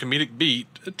for another comedic beat.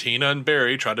 Tina and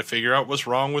Barry try to figure out what's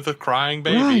wrong with a crying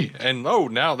baby. Right. And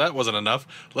now that wasn't enough.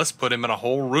 Let's put him in a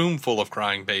whole room full of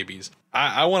crying babies.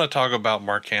 I want to talk about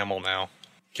Mark Hamill now.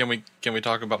 Can we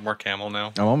talk about Mark Hamill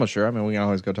now? I'm almost sure. I mean, we can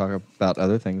always go talk about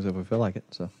other things if we feel like it.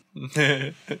 So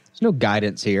there's no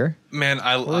guidance here. Man,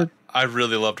 I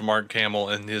really loved Mark Hamill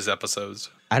in his episodes.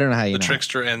 I don't know how you the know.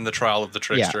 Trickster and the Trial of the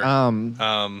Trickster. Yeah.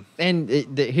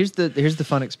 Here's the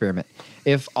fun experiment.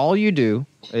 If all you do,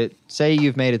 say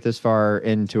you've made it this far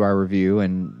into our review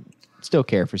and still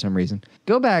care for some reason,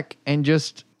 go back and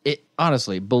just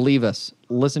honestly believe us,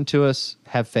 listen to us,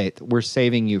 have faith. We're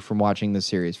saving you from watching this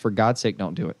series. For God's sake,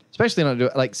 don't do it. Especially don't do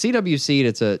it like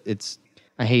CWC. It's.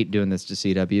 I hate doing this to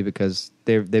CW because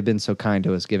they've been so kind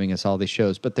to us, giving us all these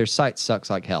shows, but their site sucks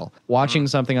like hell. Watching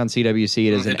something on CWC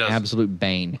is an absolute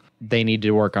bane. They need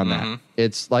to work on that.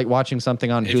 It's like watching something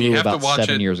on Hulu about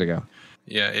 7 years ago.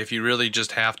 Yeah, if you really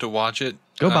just have to watch it,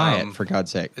 go buy it for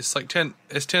God's sake. It's like $10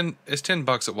 at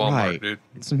Walmart, right, dude.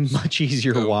 It's much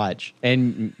easier to watch,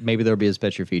 and maybe there'll be a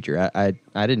special feature. I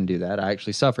didn't do that. I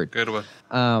actually suffered. Go to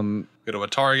a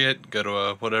Target, go to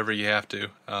a whatever you have to.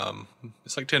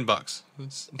 It's like $10.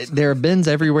 There are bins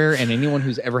everywhere, and anyone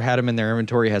who's ever had them in their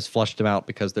inventory has flushed them out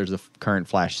because there's a current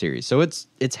Flash series. So it's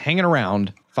hanging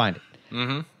around. Find it.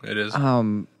 Mm-hmm. It is.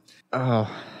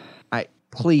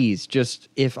 Please, just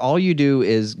if all you do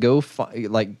is go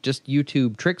just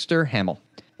YouTube Trickster Hamill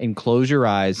and close your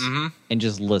eyes and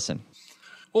just listen.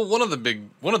 Well, one of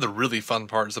the really fun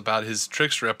parts about his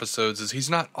Trickster episodes is he's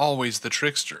not always the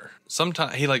Trickster.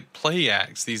 Sometimes he like play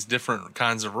acts these different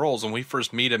kinds of roles. When we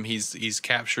first meet him, he's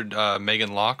captured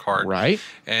Megan Lockhart, right?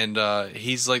 And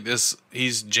he's like this.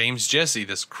 He's James Jesse,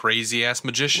 this crazy ass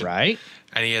magician, right?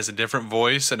 And he has a different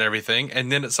voice and everything.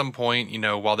 And then at some point, you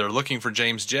know, while they're looking for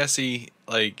James Jesse,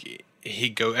 like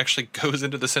he actually goes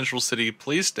into the Central City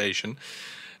police station.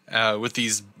 With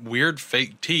these weird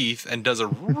fake teeth and does a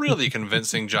really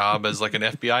convincing job as like an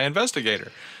FBI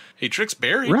investigator. He tricks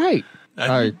Barry. Right.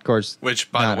 Of course. Which,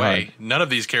 by the way, none of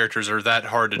these characters are that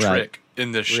hard to trick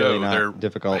in this show. Really They're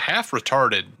difficult. half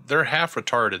retarded. They're half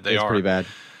retarded. They it's are. Pretty bad.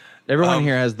 Everyone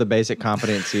here has the basic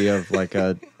competency of like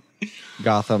a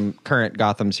current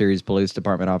Gotham series police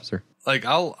department officer. Like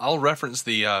I'll reference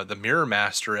the Mirror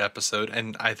Master episode,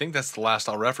 and I think that's the last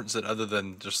I'll reference it. Other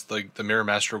than just like the Mirror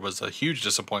Master was a huge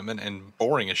disappointment and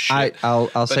boring as shit.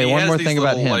 I'll say one more thing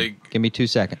about him. Give me 2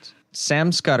 seconds.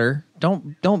 Sam Scudder,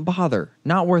 don't bother.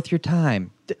 Not worth your time.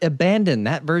 Abandon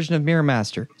that version of Mirror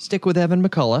Master. Stick with Evan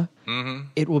McCullough. Mm-hmm.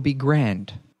 It will be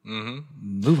grand. Mm-hmm.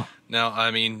 Move on. Now,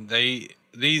 I mean,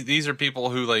 These are people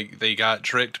who like they got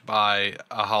tricked by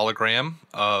a hologram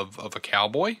of a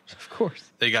cowboy. Of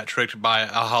course, they got tricked by a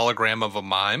hologram of a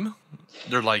mime.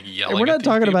 They're like yelling. And we're not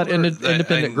talking about independent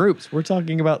and, groups. We're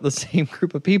talking about the same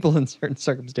group of people in certain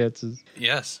circumstances.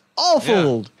 Yes,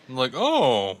 awful. Yeah. Like,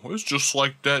 oh, it's just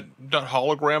like that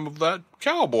hologram of that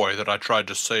cowboy that I tried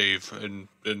to save,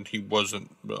 and he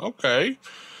wasn't okay.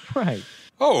 Right.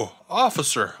 Oh,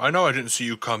 officer, I know I didn't see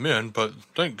you come in, but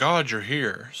thank God you're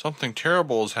here. Something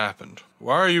terrible has happened.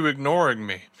 Why are you ignoring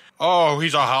me? Oh,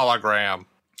 he's a hologram.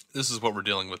 This is what we're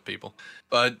dealing with, people.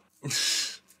 But,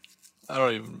 I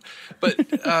don't even...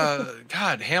 But,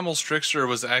 God, Hamill's Trickster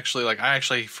was actually, like, I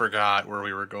actually forgot where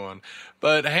we were going.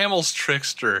 But Hamill's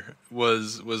Trickster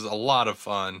was a lot of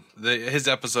fun. His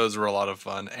episodes were a lot of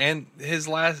fun. And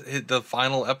the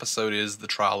final episode is the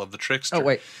trial of the Trickster. Oh,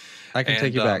 wait. I can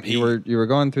take you back. You were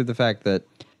going through the fact that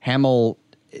Hamill,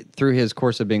 through his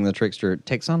course of being the Trickster,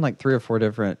 takes on like 3 or 4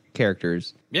 different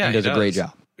characters and does a great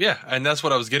job. Yeah, and that's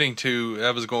what I was getting to. What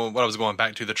I was going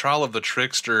back to. The trial of the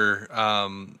Trickster,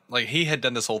 like he had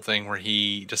done this whole thing where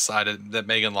he decided that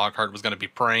Megan Lockhart was going to be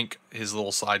Prank, his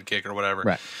little sidekick or whatever.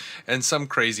 Right. And some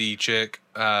crazy chick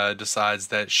decides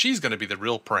that she's going to be the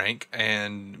real Prank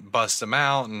and busts him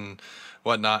out and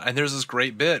whatnot. And there's this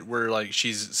great bit where like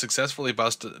she's successfully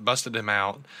busted him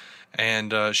out,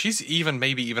 and she's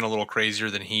maybe even a little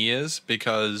crazier than he is,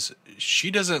 because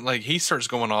she doesn't like, he starts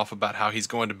going off about how he's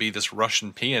going to be this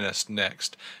Russian pianist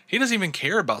next. He doesn't even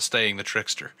care about staying the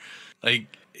Trickster. Like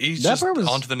he's just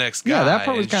on to the next guy. Yeah, that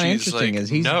part was kind of interesting. Like,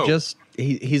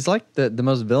 he's like the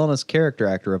most villainous character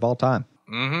actor of all time.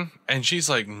 Mm-hmm. And she's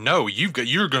like, no,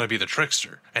 you're going to be the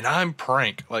Trickster, and I'm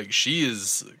Prank. Like she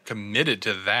is committed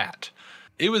to that.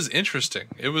 It was interesting.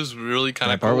 It was really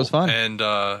kind of cool. That part was fun.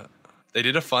 And they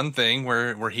did a fun thing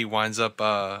where he winds up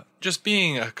just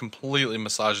being a completely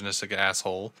misogynistic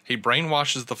asshole. He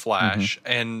brainwashes the Flash.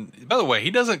 Mm-hmm. And by the way,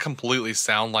 he doesn't completely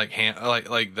sound like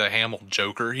like the Hamill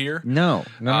Joker here. No.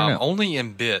 Only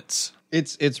in bits.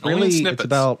 It's really, it's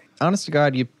about, honest to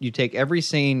God, you take every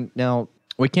scene. Now,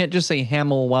 we can't just say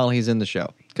Hamill while he's in the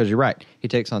show, because you're right. He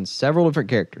takes on several different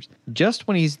characters. Just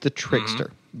when he's the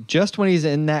Trickster, just when he's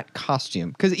in that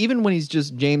costume, because even when he's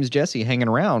just James Jesse hanging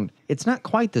around, it's not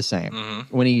quite the same.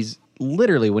 Mm-hmm.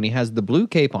 When he has the blue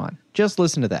cape on, just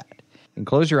listen to that and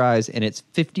close your eyes, and it's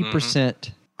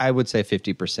 50%, I would say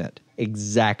 50%,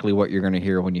 exactly what you're going to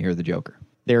hear when you hear the Joker.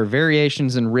 There are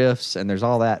variations and riffs, and there's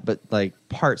all that, but like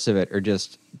parts of it are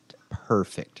just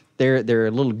perfect. There are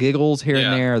little giggles here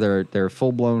and there. There are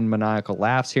full-blown maniacal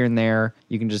laughs here and there.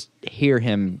 You can just hear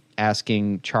him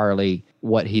asking Charlie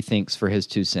what he thinks for his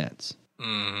 2 cents.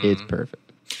 It's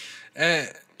perfect.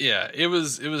 Yeah, it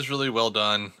was really well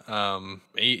done.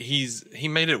 He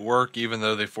made it work, even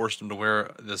though they forced him to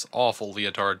wear this awful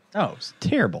leotard. Oh, it's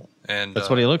terrible. And that's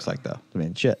what he looks like, though. I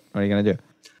mean, shit. What are you gonna do?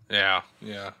 Yeah.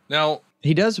 Now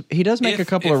he does make a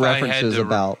couple of references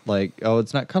about like, oh,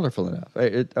 it's not colorful enough.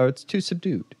 It's too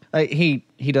subdued.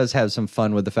 He does have some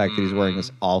fun with the fact that he's wearing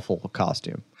this awful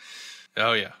costume.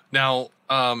 Oh yeah. Now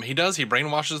he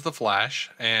brainwashes the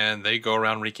Flash, and they go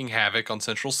around wreaking havoc on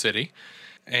Central City.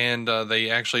 And they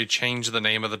actually change the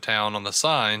name of the town on the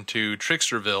sign to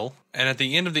Tricksterville. And at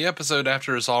the end of the episode,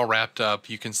 after it's all wrapped up,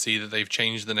 you can see that they've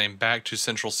changed the name back to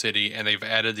Central City, and they've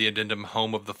added the addendum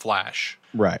Home of the Flash.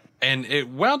 Right. And it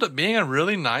wound up being a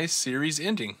really nice series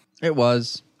ending. It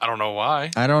was. I don't know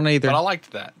why. I don't either. But I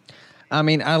liked that. I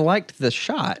mean, I liked the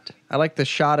shot. I like the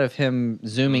shot of him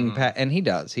zooming past, and he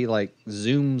does. He like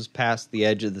zooms past the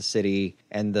edge of the city,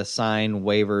 and the sign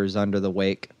wavers under the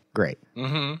wake. Great.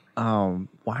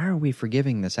 Why are we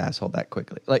forgiving this asshole that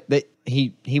quickly? Like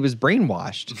he was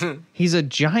brainwashed. He's a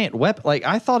giant weapon. Like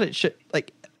I thought it should.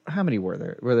 Like how many were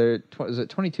there? Was it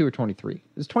 22 or 23? It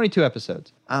was 22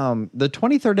 episodes. The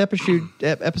 23rd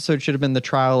episode should have been the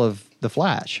trial of the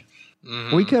Flash.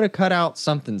 We could have cut out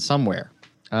something somewhere.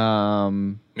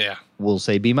 Yeah. We'll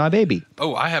say "Be My Baby."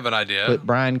 Oh, I have an idea. Put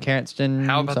Bryan Cranston.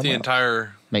 How about the entire?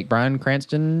 Else. Make Bryan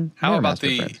Cranston. How about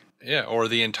the? Yeah, or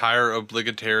the entire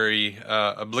obligatory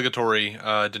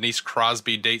Denise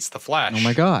Crosby dates the Flash. Oh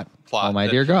my God! Plot. Oh my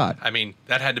dear God! I mean,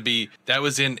 that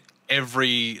was in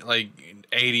every like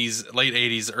late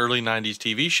 80s, early 90s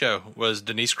TV show. Was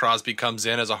Denise Crosby comes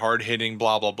in as a hard hitting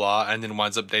blah blah blah, and then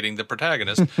winds up dating the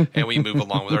protagonist, and we move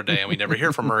along with our day, and we never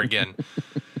hear from her again.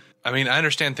 I mean, I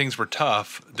understand things were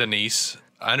tough, Denise.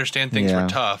 I understand things were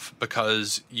tough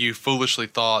because you foolishly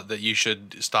thought that you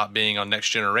should stop being on Next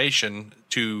Generation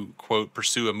to, quote,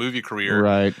 pursue a movie career.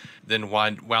 Right. Then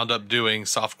wound up doing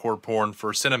softcore porn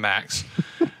for Cinemax.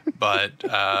 But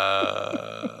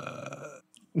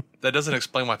that doesn't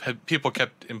explain why people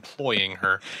kept employing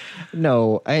her.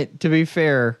 No, to be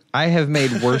fair, I have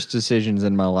made worse decisions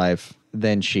in my life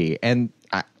than she. And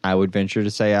I would venture to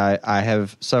say I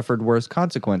have suffered worse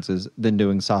consequences than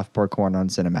doing softcore porn on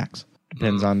Cinemax.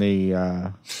 Depends on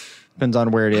depends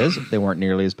on where it is. They weren't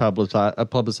nearly as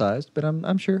publicized, but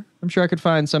I'm sure I could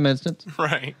find some instance.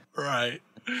 Right.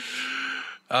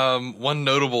 One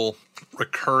notable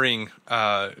recurring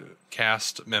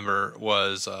cast member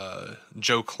was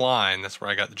Joe Klein. That's where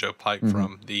I got the Joe Pike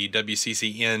from. The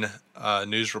WCCN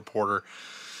news reporter,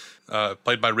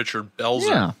 played by Richard Belzer.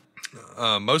 Yeah.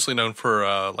 Mostly known for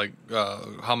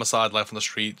Homicide, Life on the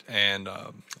Street, and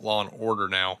Law and Order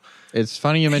now. It's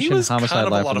funny you mentioned Homicide,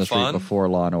 Life on the Street fun. before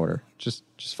Law and Order. Just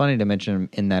funny to mention him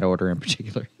in that order in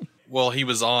particular. Well,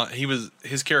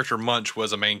 his character Munch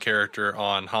was a main character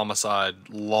on Homicide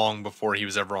long before he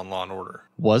was ever on Law and Order.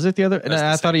 Was it the other? No,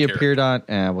 I thought he appeared on.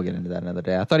 We'll get into that another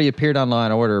day. I thought he appeared on Law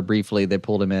and Order briefly. They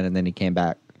pulled him in, and then he came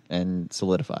back and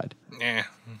solidified. Yeah.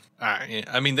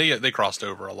 I mean, they crossed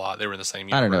over a lot. They were in the same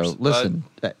universe. I don't know. Listen,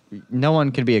 no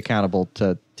one can be accountable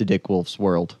to Dick Wolf's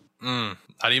world.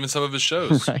 Not even some of his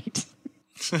shows. Right.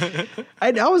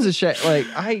 I was ashamed. Like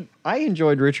I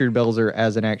enjoyed Richard Belzer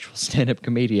as an actual stand-up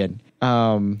comedian.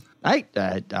 I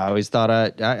always thought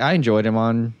I enjoyed him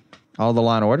on all the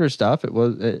Law and Order stuff. It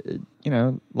was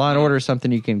Law and Order is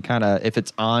something you can kind of, if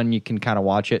it's on, you can kind of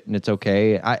watch it and it's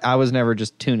okay. I was never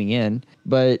just tuning in,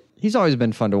 but he's always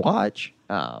been fun to watch.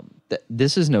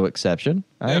 This is no exception.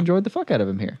 I enjoyed the fuck out of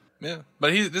him here. Yeah,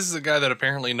 but this is a guy that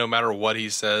apparently no matter what he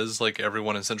says, like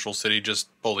everyone in Central City just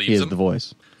believes him. He is the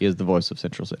voice. He is the voice of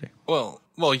Central City. Well,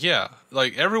 yeah.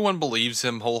 Like everyone believes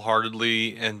him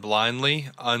wholeheartedly and blindly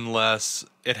unless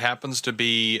it happens to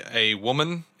be a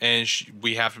woman and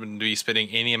we happen to be spending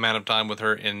any amount of time with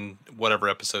her in whatever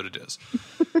episode it is.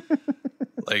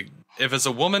 Like if it's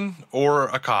a woman or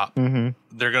a cop,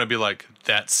 they're going to be like,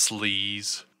 that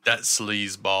sleaze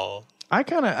ball.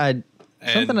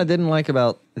 Something I didn't like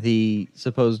about the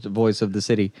supposed voice of the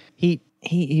city.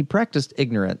 He practiced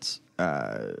ignorance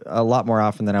a lot more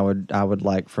often than I would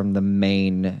like from the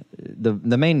main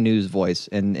news voice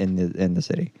in the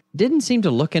city. Didn't seem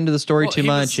to look into the story too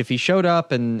much. If he showed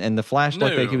up and the Flash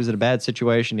looked like he was in a bad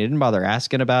situation, he didn't bother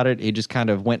asking about it. He just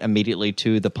kind of went immediately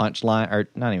to the punchline, or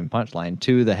not even punchline,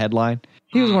 to the headline.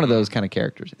 He was one of those kind of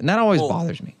characters, and that always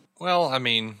bothers me. Well, I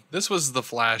mean, this was the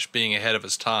Flash being ahead of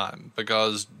his time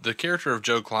because the character of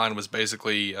Joe Klein was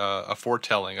basically a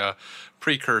foretelling, a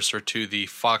precursor to the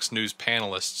Fox News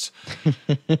panelists,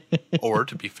 or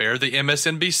to be fair, the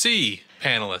MSNBC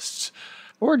panelists,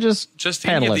 or just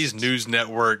any of these news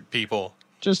network people.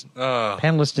 Just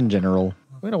panelists in general.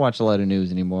 We don't watch a lot of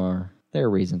news anymore. There are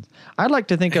reasons. I'd like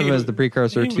to think of him as the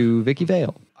precursor to Vicky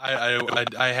Vale.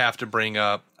 I have to bring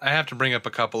up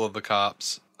a couple of the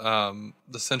cops.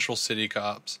 The Central City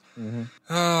cops.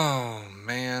 Oh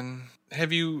man,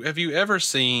 have you ever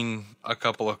seen a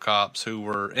couple of cops who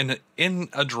were in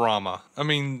a drama? I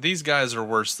mean, these guys are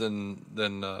worse than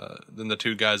the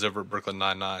two guys over at Brooklyn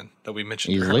Nine-Nine that we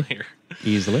mentioned earlier.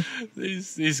 Easily,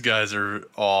 these guys are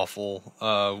awful.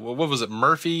 What was it,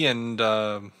 Murphy and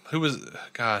who was?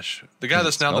 Gosh, the guy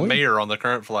that's now the mayor on the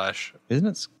current Flash, isn't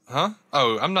it? Huh?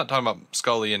 Oh, I'm not talking about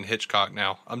Scully and Hitchcock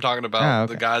now. I'm talking about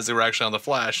the guys that were actually on The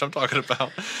Flash. I'm talking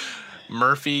about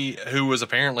Murphy, who was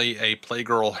apparently a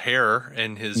Playgirl hair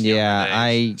in his younger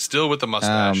days, still with the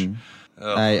mustache.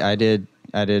 I did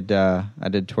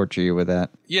torture you with that.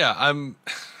 Yeah,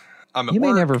 I'm at You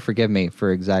work. may never forgive me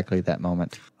for exactly that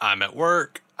moment. I'm at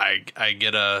work. I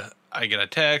get a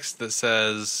text that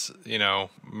says,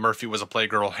 Murphy was a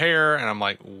Playgirl hair, and I'm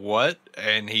like, what?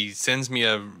 And he sends me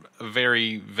a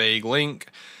very vague link.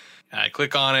 I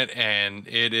click on it, and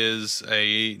it is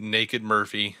a naked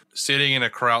Murphy sitting in a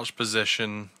crouched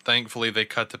position. Thankfully, they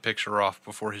cut the picture off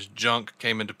before his junk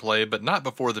came into play, but not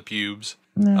before the pubes.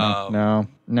 No.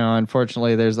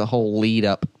 Unfortunately, there's a whole lead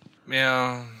up.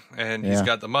 Yeah, and he's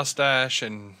got the mustache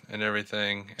and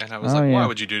everything. And I was yeah. why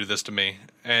would you do this to me?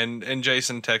 And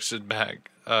Jason texted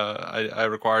back, I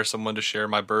require someone to share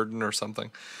my burden or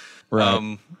something.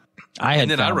 Right. I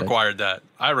required that.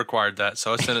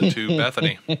 So I sent it to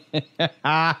Bethany.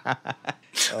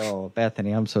 Oh,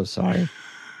 Bethany, I'm so sorry.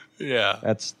 Yeah.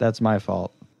 That's my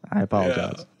fault. I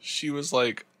apologize. Yeah. She was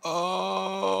like, what?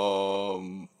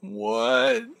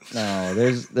 No,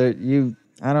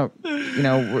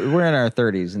 we're in our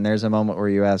 30s, and there's a moment where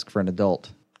you ask for an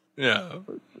adult. Yeah.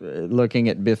 Looking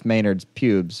at Biff Maynard's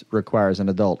pubes requires an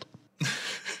adult.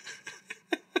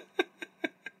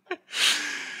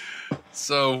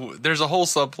 So there's a whole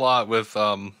subplot with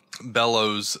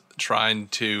Bellows trying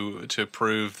to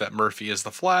prove that Murphy is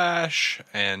the Flash,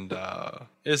 and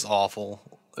it's awful.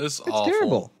 It's awful.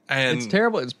 Terrible. And it's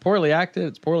terrible. It's poorly acted.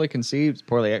 It's poorly conceived. It's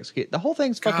poorly executed. The whole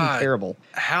thing's fucking terrible.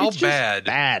 How bad?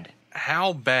 Bad.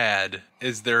 How bad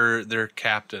is their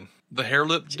captain, the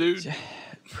hair-lipped dude?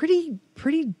 Pretty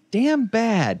damn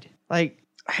bad. Like,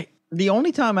 the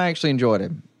only time I actually enjoyed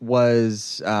him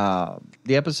was the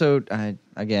episode.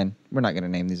 Again, we're not going to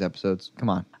name these episodes. Come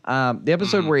on. The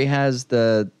episode where he has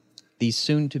the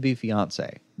soon-to-be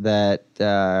fiance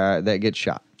that gets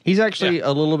shot. He's actually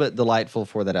a little bit delightful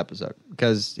for that episode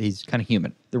because he's kind of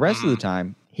human. The rest of the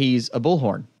time, he's a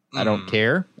bullhorn. I don't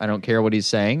care. I don't care what he's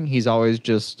saying. He's always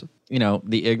just,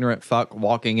 the ignorant fuck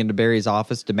walking into Barry's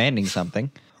office demanding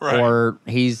something. Right. Or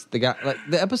he's the guy, like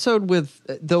the episode with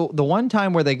the one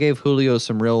time where they gave Julio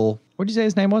some real, what did you say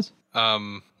his name was?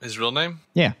 His real name?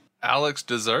 Yeah. Alex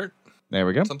Dessert? There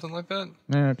we go. Something like that?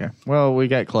 Okay. Well, we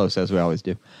got close, as we always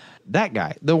do. That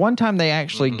guy, the one time they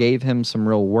actually gave him some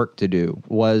real work to do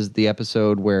was the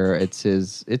episode where it's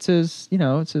his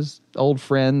old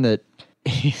friend that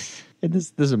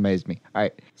this amazed me. All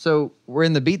right. So we're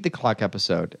in the Beat the Clock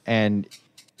episode, and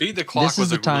Beat the Clock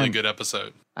was a really good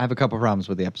episode. I have a couple problems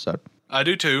with the episode. I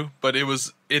do too, but I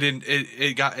was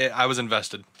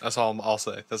invested. That's all I'll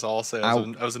say. That's all I'll say. I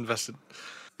was invested.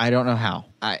 I don't know how.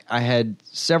 I had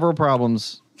several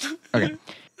problems. Okay.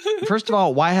 First of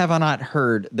all, why have I not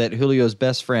heard that Julio's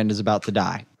best friend is about to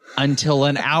die until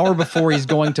an hour before he's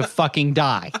going to fucking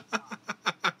die?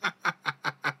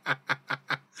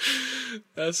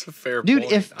 That's a fair point.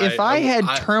 Dude, if I had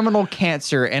terminal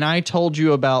cancer and I told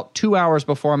you about 2 hours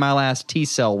before my last T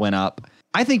cell went up,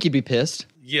 I think you'd be pissed.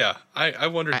 Yeah, I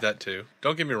wondered that too.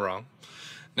 Don't get me wrong.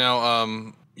 Now,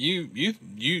 do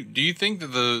you think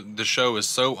that the show is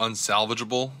so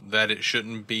unsalvageable that it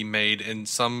shouldn't be made in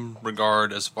some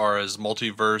regard as far as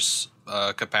multiverse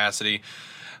capacity?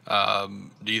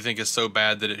 Do you think it's so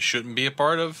bad that it shouldn't be a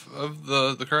part of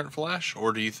the current Flash,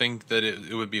 or do you think that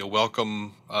it would be a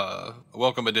welcome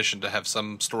addition to have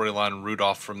some storyline root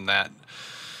off from that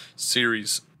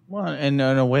series? Well, and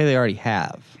in a way, they already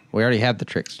have. We already have the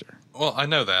Trickster. Well, I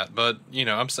know that, but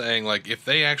I'm saying like if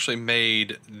they actually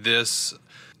made this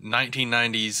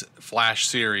 1990s Flash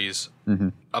series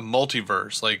a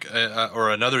multiverse, like or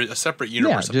a separate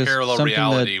universe, a parallel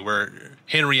reality where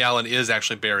Henry Allen is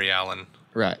actually Barry Allen,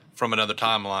 right, from another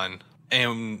timeline,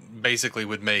 and basically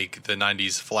would make the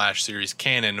 90s Flash series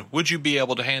canon, would you be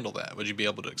able to handle that? Would you be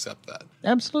able to accept that?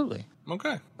 Absolutely.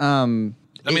 Okay.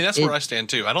 That's where I stand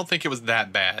too. I don't think it was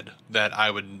that bad that I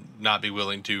would not be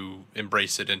willing to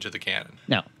embrace it into the canon.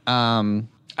 No.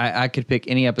 I could pick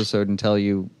any episode and tell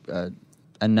you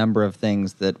a number of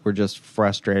things that were just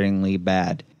frustratingly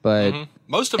bad. But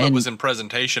most of it was in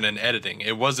presentation and editing.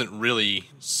 It wasn't really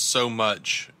so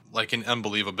much like an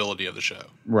unbelievability of the show.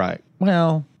 Right.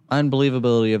 Well,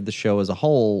 unbelievability of the show as a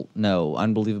whole, no.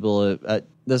 Unbelievability.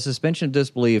 The suspension of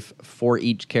disbelief for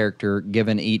each character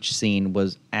given each scene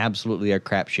was absolutely a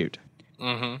crapshoot.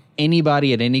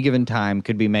 Anybody at any given time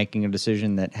could be making a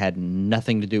decision that had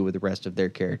nothing to do with the rest of their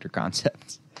character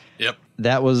concepts. Yep.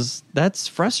 That's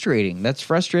frustrating. That's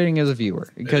frustrating as a viewer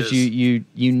because you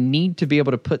need to be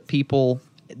able to put people.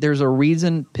 There's a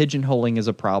reason pigeonholing is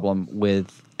a problem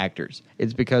with actors.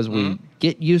 It's because we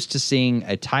get used to seeing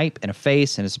a type and a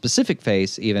face and a specific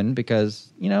face, even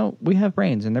because we have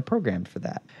brains and they're programmed for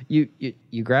that. You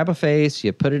grab a face,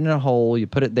 you put it in a hole, you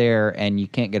put it there, and you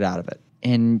can't get out of it.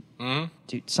 And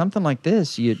dude, something like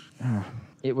this,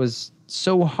 it was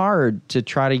so hard to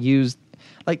try to use.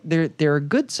 like there are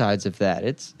good sides of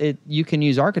that. You can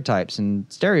use archetypes and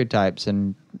stereotypes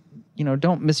and,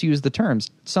 don't misuse the terms.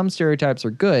 Some stereotypes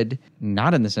are good,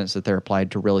 not in the sense that they're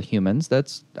applied to real humans.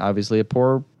 That's obviously a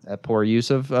poor use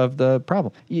of the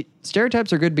problem.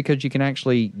 Stereotypes are good because you can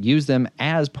actually use them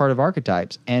as part of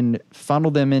archetypes and funnel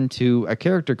them into a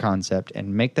character concept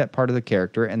and make that part of the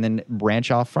character and then branch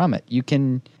off from it. You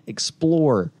can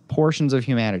explore portions of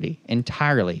humanity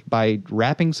entirely by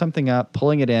wrapping something up,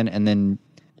 pulling it in, and then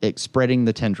spreading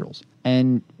the tendrils.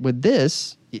 And with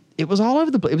this, it was all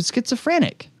over the place. It was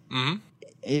schizophrenic. Mm-hmm.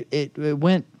 It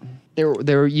went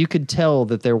there. You could tell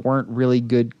that there weren't really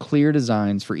good, clear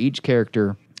designs for each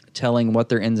character, telling what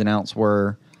their ins and outs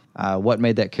were, what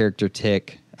made that character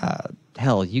tick.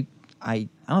 Hell, I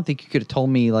don't think you could have told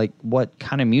me like what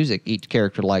kind of music each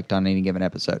character liked on any given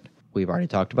episode. We've already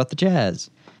talked about the jazz.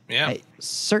 Yeah,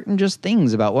 certain just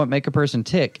things about what make a person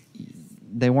tick.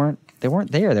 They weren't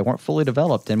there. They weren't fully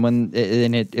developed, and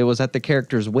it was at the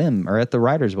character's whim or at the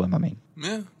writer's whim. I mean,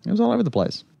 yeah, it was all over the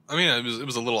place. I mean, it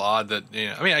was a little odd that,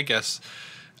 I guess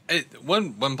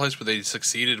one place where they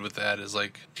succeeded with that is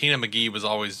like Tina McGee was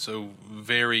always so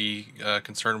very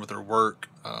concerned with her work.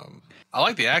 I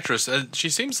like the actress. She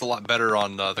seems a lot better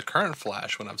on the current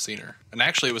Flash when I've seen her. And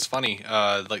actually, it was funny.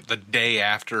 Like the day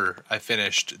after I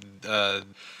finished the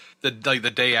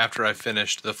day after I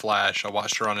finished the Flash, I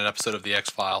watched her on an episode of the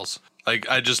X-Files. Like,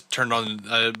 I just turned on,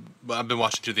 I've been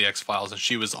watching through the X-Files, and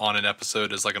she was on an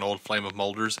episode as, like, an old flame of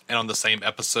Molders, and on the same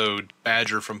episode,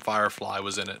 Badger from Firefly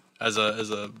was in it, as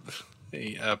a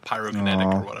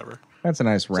pyrokinetic or whatever. That's a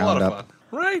nice roundup. It's a lot of fun.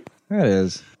 Right? That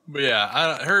is. But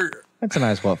yeah, That's a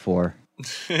nice what for.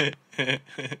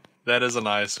 That is a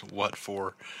nice what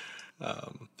for.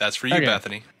 That's for you, okay.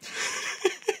 Bethany.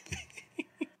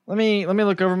 Let me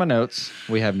look over my notes.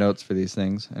 We have notes for these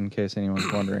things, in case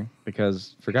anyone's wondering.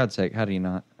 Because, for God's sake, how do you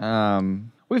not?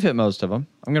 We've hit most of them.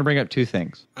 I'm going to bring up two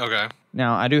things. Okay.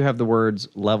 Now, I do have the words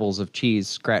levels of cheese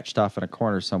scratched off in a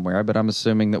corner somewhere, but I'm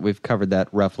assuming that we've covered that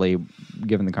roughly,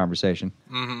 given the conversation.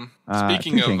 Mm-hmm.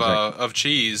 Speaking of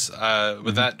cheese,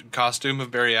 with that costume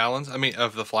of Barry Allen's,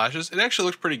 of the Flashes, it actually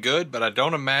looks pretty good, but I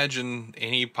don't imagine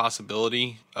any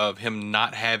possibility of him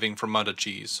not having Fermenta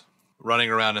cheese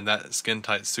running around in that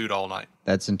skin-tight suit all night.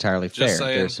 That's entirely fair.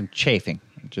 There's some chafing.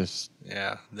 There's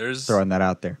throwing that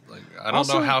out there. Like, I don't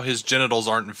know how his genitals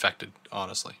aren't infected,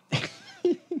 honestly.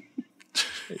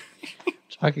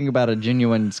 Talking about a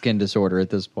genuine skin disorder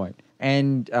at this point.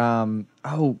 And,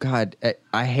 oh, God,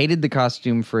 I hated the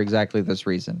costume for exactly this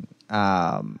reason.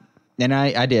 And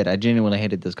I did. I genuinely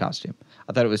hated this costume.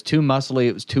 I thought it was too muscly.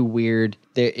 It was too weird.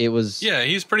 It was. Yeah,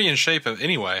 he's pretty in shape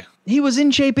anyway. He was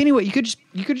in shape anyway. You could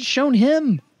have shown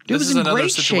him. This is another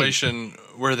situation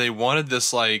where they wanted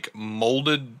this like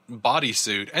molded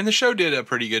bodysuit, and the show did a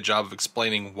pretty good job of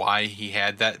explaining why he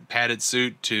had that padded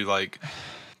suit to like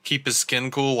keep his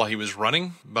skin cool while he was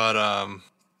running. But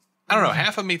I don't know.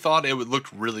 Half of me thought it would look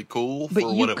really cool for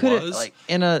what it was. Like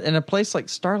in a place like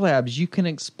Star Labs, you can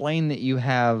explain that you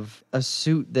have a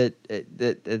suit that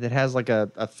has like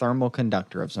a thermal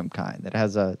conductor of some kind that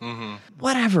has a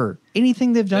whatever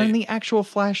anything they've done in the actual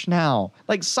Flash now.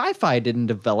 Like sci-fi didn't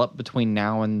develop between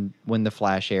now and when the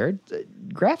Flash aired.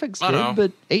 Graphics did,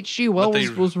 but H.G.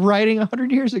 Wells was writing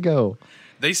 100 years ago.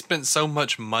 They spent so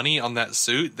much money on that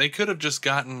suit. They could have just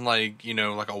gotten like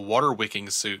a water wicking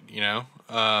suit,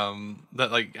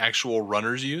 that like actual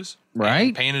runners use,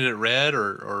 right? Painted it red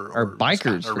or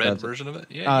bikers, a red version of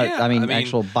it. I mean,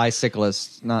 actual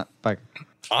bicyclists, not bikers.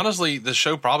 Honestly, the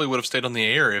show probably would have stayed on the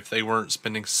air if they weren't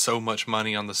spending so much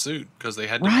money on the suit because they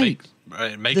had to make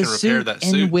and repair that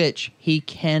suit in which he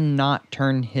cannot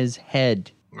turn his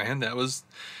head. Man, that was.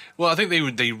 Well, I think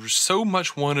they so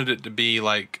much wanted it to be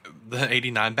like the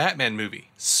 '89 Batman movie.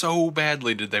 So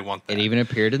badly did they want that. It even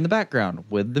appeared in the background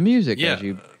with the music, as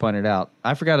you pointed out.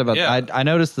 I forgot about that. I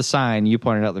noticed the sign. You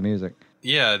pointed out the music.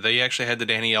 Yeah, they actually had the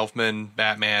Danny Elfman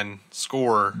Batman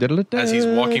score as he's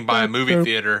walking by a movie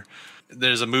theater.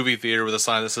 There's a movie theater with a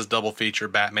sign that says double feature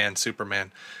Batman,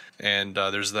 Superman. And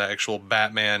there's the actual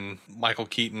Batman, Michael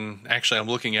Keaton. Actually, I'm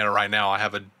looking at it right now. I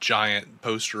have a giant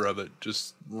poster of it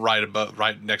just right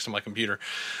next to my computer.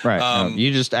 Right.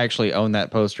 You just actually own that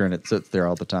poster and it sits there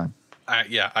all the time.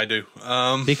 I do.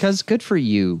 Because good for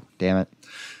you, damn it.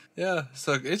 Yeah.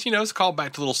 So it's a call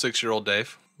back to little 6-year-old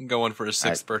Dave going for his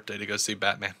 6th birthday to go see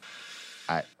Batman.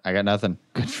 I got nothing.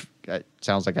 It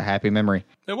sounds like a happy memory.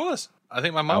 It was. I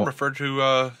think my mom referred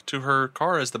to her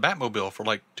car as the Batmobile for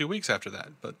like 2 weeks after that.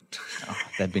 But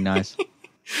that'd be nice.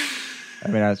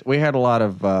 That'd be nice. We had a lot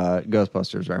of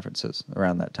Ghostbusters references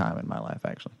around that time in my life,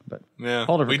 actually. But yeah,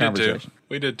 whole different conversation.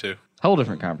 We did too. Whole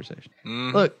different conversation.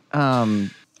 Mm-hmm. Look,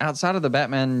 outside of the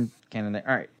Batman canon,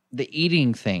 all right, the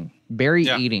eating thing, Barry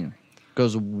eating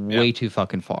goes way too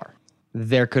fucking far.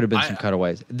 There could have been some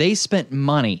cutaways. They spent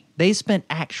money. They spent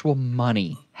actual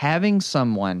money having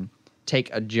someone take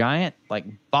a giant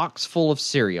box full of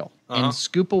cereal and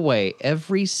scoop away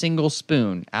every single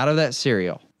spoon out of that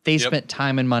cereal. They spent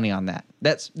time and money on that.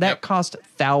 That cost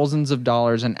thousands of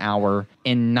dollars an hour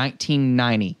in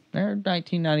 1990 or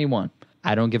 1991.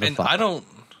 I don't give a fuck.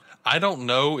 I don't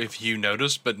know if you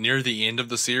noticed, but near the end of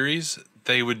the series,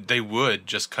 they would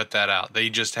just cut that out. They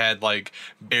just had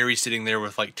Barry sitting there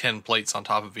with 10 plates on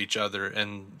top of each other,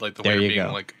 and the waiter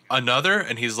being another,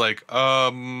 and he's like,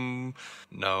 no.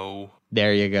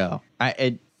 There you go.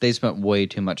 They spent way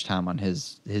too much time on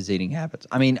his eating habits.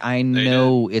 I mean, I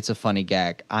know it's a funny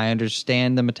gag. I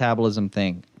understand the metabolism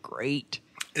thing. Great.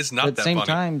 It's not that funny. But at the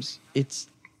same times,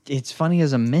 it's funny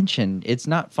as a mention. It's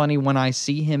not funny when I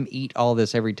see him eat all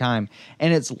this every time.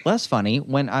 And it's less funny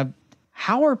when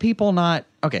how are people not...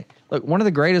 Okay, look, one of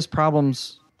the greatest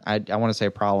problems... I want to say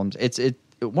problems.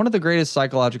 One of the greatest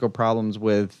psychological problems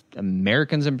with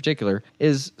Americans in particular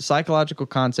is psychological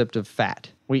concept of fat.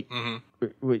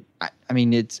 I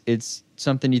mean, it's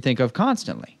something you think of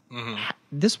constantly.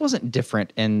 This wasn't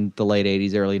different in the late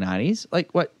 80s, early 90s.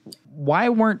 Why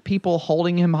weren't people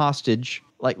holding him hostage,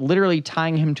 literally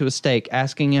tying him to a stake,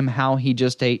 asking him how he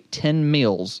just ate 10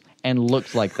 meals and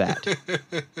looked like that?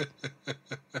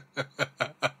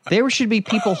 There should be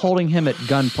people holding him at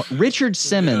gunpoint. Richard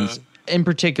Simmons, in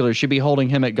particular, should be holding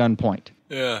him at gunpoint.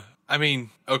 Yeah, I mean,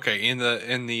 okay, in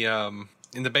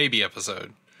the baby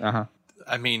episode,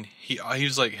 I mean, he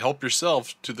was like, help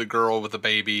yourself to the girl with the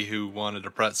baby who wanted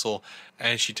a pretzel,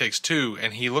 and she takes 2,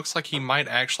 and he looks like he might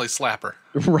actually slap her.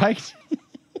 Right.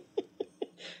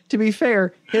 To be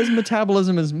fair, his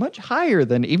metabolism is much higher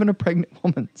than even a pregnant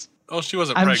woman's. Oh, she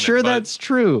wasn't pregnant. I'm sure that's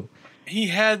true. He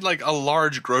had a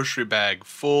large grocery bag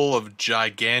full of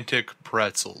gigantic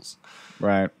pretzels.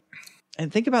 Right.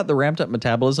 And think about the ramped up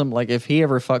metabolism. If he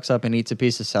ever fucks up and eats a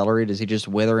piece of celery, does he just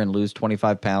wither and lose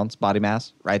 25 pounds body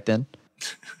mass right then?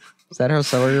 Is that how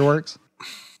celery works?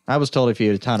 I was told if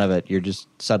you eat a ton of it, you're just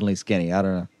suddenly skinny. I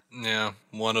don't know. Yeah,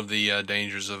 one of the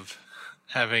dangers of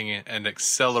having an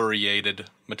accelerated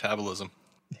metabolism.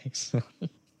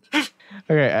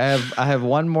 Okay, I have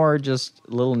one more just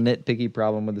little nitpicky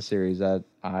problem with the series that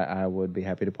I would be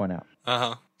happy to point out.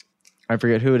 I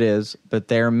forget who it is, but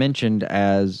they're mentioned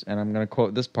as, and I'm going to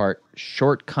quote this part,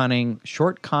 short conning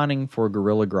for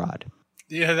Gorilla Grodd.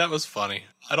 Yeah, that was funny.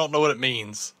 I don't know what it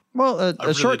means. Well,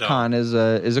 a short con is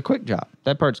a quick job.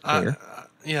 That part's clear.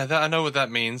 I know what that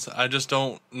means. I just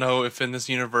don't know if in this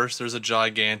universe there's a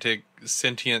gigantic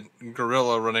sentient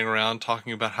gorilla running around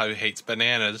talking about how he hates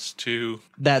bananas to...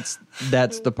 That's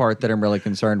the part that I'm really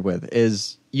concerned with,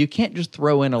 is you can't just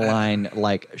throw in a line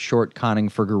like short conning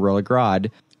for Gorilla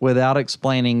Grodd without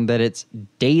explaining that it's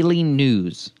daily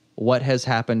news what has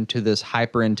happened to this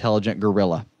hyper-intelligent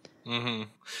gorilla.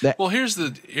 Well, here's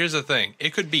the thing.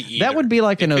 It could be either. That would be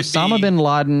like an Osama bin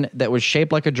Laden that was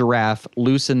shaped like a giraffe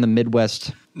loose in the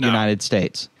Midwest United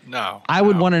States. No. I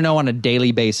would want to know on a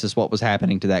daily basis what was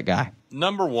happening to that guy.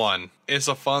 Number 1, it's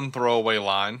a fun throwaway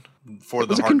line for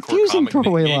the hardcore comic. It was a confusing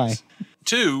throwaway line.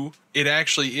 2, it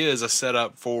actually is a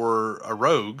setup for a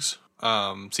Rogues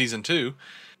season 2.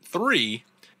 3,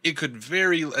 it could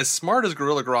as smart as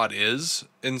Gorilla Grodd is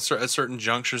at certain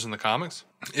junctures in the comics,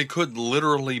 it could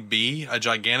literally be a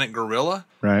gigantic gorilla,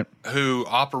 right, who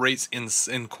operates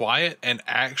in quiet and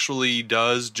actually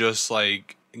does just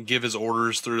give his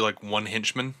orders through one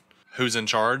henchman who's in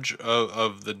charge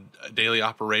of the daily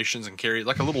operations and carry a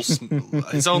little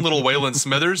his own little Waylon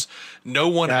Smithers. No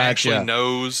one actually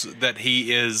knows that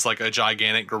he is a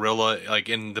gigantic gorilla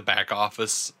in the back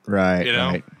office, right?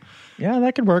 Right. Yeah,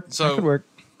 that could work. That could work.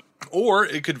 Or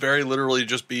it could very literally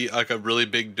just be a really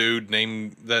big dude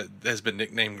that has been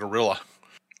nicknamed Gorilla.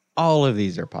 All of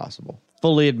these are possible.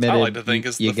 Fully admitted. I like to think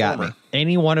it's the got former. Me.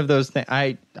 Any one of those things.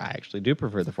 I actually do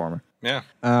prefer the former. Yeah.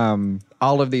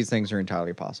 All of these things are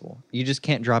entirely possible. You just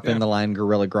can't drop in the line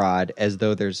Gorilla Grodd as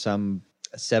though there's some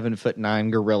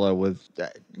 7'9" gorilla with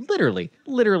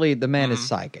literally the man is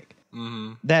psychic.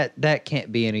 That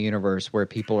can't be in a universe where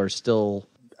people are still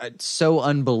so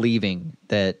unbelieving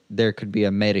that there could be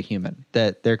a meta-human,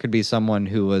 that there could be someone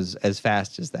who was as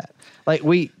fast as that.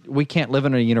 We can't live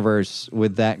in a universe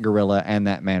with that gorilla and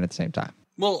that man at the same time.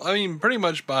 Well, I mean, pretty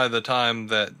much by the time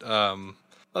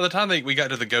we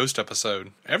got to the Ghost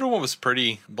episode, everyone was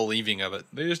pretty believing of it.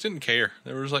 They just didn't care.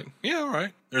 They were just yeah, all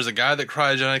right. There's a guy that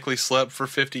cryogenically slept for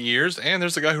 50 years, and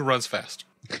there's a guy who runs fast.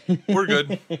 We're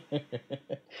good.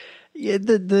 Yeah,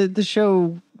 the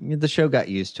show got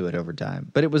used to it over time,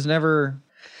 but it was never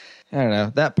I don't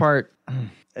know that part.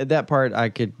 That part I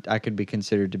could be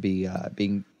considered to be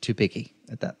being too picky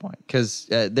at that point, because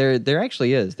there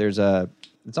actually is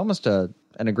it's almost an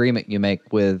agreement you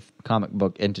make with comic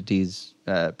book entities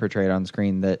portrayed on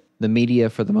screen that the media,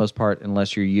 for the most part,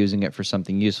 unless you're using it for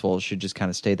something useful, should just kind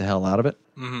of stay the hell out of it.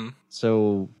 Mm-hmm.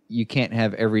 So you can't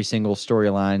have every single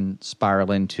storyline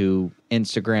spiral into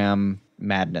Instagram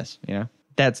madness. You know,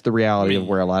 that's the reality of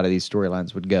where a lot of these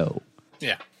storylines would go.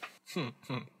 Yeah.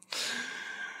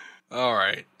 All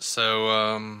right.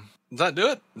 So does that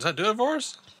do it? Does that do it for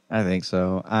us? I think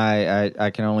so.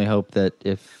 I can only hope that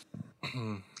if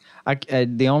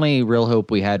the only real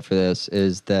hope we had for this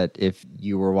is that if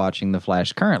you were watching The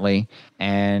Flash currently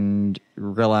and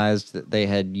realized that they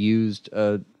had used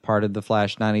a part of the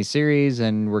Flash 90 series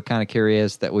and were kind of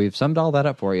curious, that we've summed all that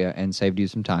up for you and saved you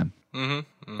some time. Mm-hmm.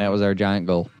 Mm-hmm. That was our giant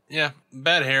goal. Yeah.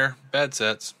 Bad hair, bad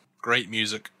sets, great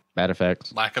music. Bad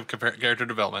effects. Lack of character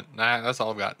development. Nah, that's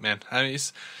all I've got, man. I mean,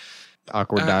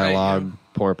 awkward dialogue,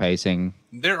 poor pacing.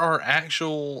 There are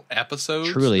actual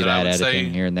episodes. Truly bad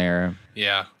editing here and there.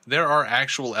 Yeah. There are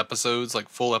actual episodes, like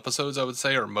full episodes, I would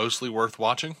say, are mostly worth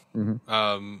watching.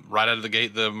 Mm-hmm. Right out of the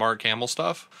gate, the Mark Hamill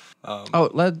stuff.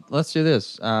 Let's do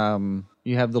this.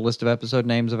 You have the list of episode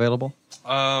names available?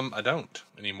 I don't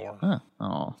anymore. Huh.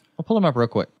 Oh. I'll pull them up real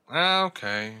quick.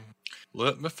 Okay.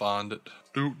 Let me find it.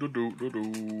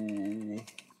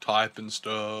 Typing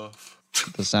stuff.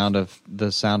 The sound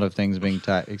of things being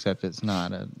typed, except it's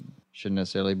not. It shouldn't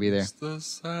necessarily be there. It's the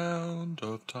sound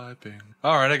of typing.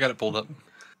 All right, I got it pulled up.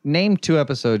 Name 2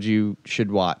 episodes you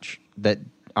should watch that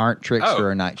aren't Trickster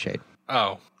or Nightshade.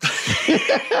 Oh.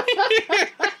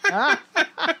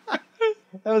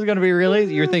 That was going to be really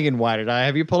easy. You're thinking, why did I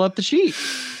have you pull up the sheet?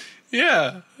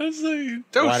 Yeah. I was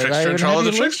like, Trickster and Trial of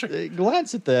the Trickster.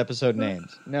 Glance at the episode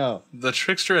names. No. The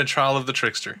Trickster and Trial of the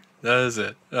Trickster. That is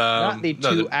it. Not the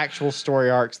 2 actual story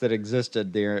arcs that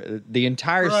existed there. The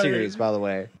entire series, by the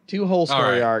way. 2 whole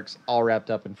story arcs, all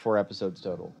wrapped up in 4 episodes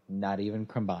total. Not even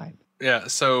combined. Yeah,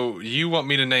 so you want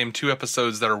me to name 2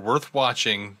 episodes that are worth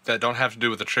watching that don't have to do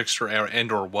with the Trickster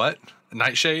and or what?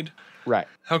 Nightshade? Right.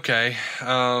 Okay.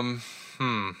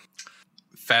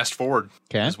 Fast Forward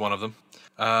is one of them.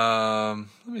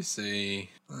 Let me see.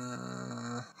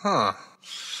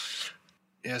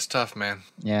 Yeah, it's tough, man.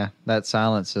 Yeah, that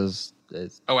silence is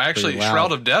actually,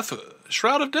 Shroud of Death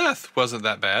wasn't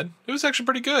that bad. It was actually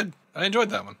pretty good. I enjoyed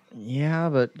that one. Yeah,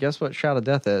 but guess what Shroud of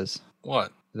Death is?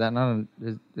 What? Is that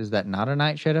not a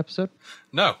Nightshade episode?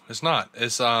 No, it's not.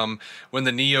 It's when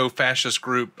the neo-fascist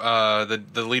group, the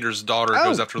leader's daughter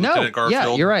goes after Lieutenant Garfield.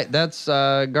 Yeah, you're right. That's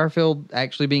Garfield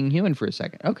actually being human for a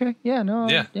second. Okay, yeah, no,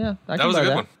 yeah, that was a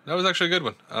good one. That was actually a good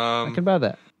one. I can buy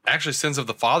that. Actually, Sins of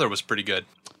the Father was pretty good.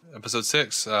 Episode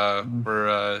 6,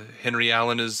 where Henry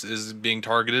Allen is being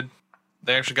targeted.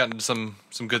 They actually got into some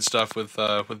good stuff with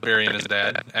Barry and his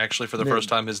dad. Actually, for the first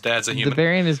time, his dad's a human. The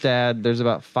Barry and his dad, there's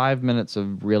about 5 minutes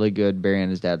of really good Barry and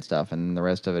his dad stuff, and the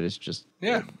rest of it is just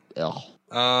Honor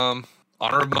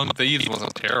Among Thieves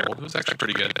wasn't terrible. It was actually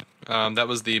pretty good. That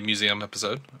was the museum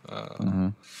episode.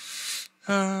 I'm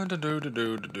not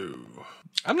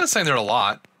saying there are a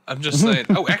lot. I'm just saying.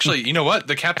 Oh, actually, you know what?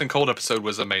 The Captain Cold episode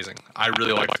was amazing. I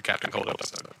really liked the Captain Cold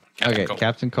episode.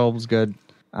 Captain Cold was good.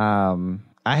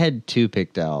 I had 2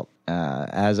 picked out.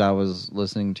 As I was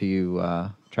listening to you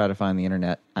try to find the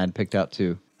internet, I'd picked out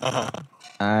 2.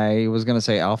 I was going to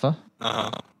say Alpha.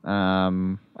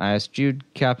 I eschewed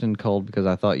Captain Cold because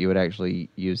I thought you would actually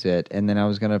use it. And then I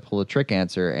was going to pull a trick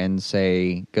answer and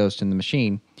say Ghost in the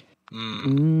Machine.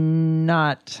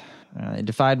 It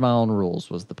defied my own rules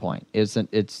was the point. It's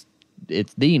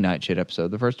the Nightshade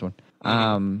episode, the first one.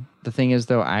 The thing is,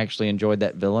 though, I actually enjoyed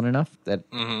that villain enough that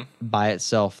by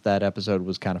itself, that episode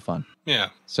was kind of fun. Yeah.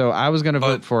 So I was going to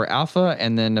vote for Alpha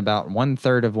and then about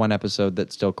 1/3 of one episode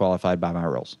that's still qualified by my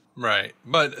rules. Right.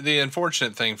 But the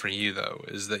unfortunate thing for you, though,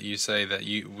 is that you say that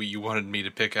you wanted me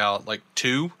to pick out like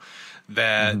 2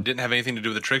 that didn't have anything to do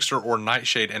with the Trickster or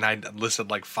Nightshade, and I listed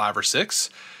like 5 or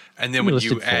 6. And then when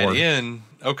you add in,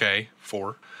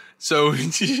 4. So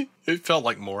it felt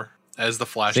like more. As the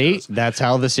Flash goes. That's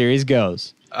how the series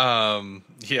goes.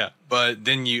 Yeah, but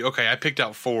then I picked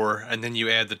out 4, and then you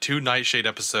add the 2 Nightshade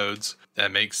episodes.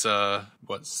 That makes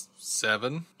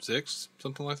 7, 6,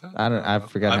 something like that.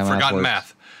 I've forgotten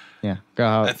math. Yeah, go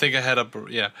ahead. I think I had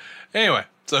Anyway,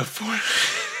 so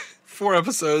 4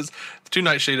 episodes. The 2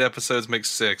 Nightshade episodes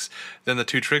makes 6. Then the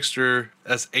 2 Trickster.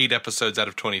 That's 8 episodes out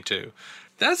of 22.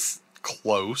 That's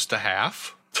close to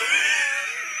half.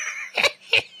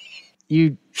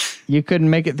 You couldn't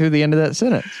make it through the end of that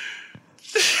sentence.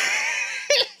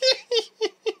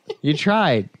 You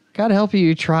tried. God help you,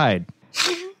 you tried.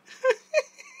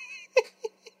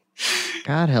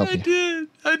 God help you.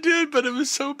 I did, but it was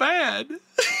so bad.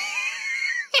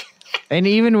 And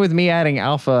even with me adding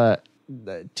alpha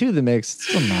to the mix, it's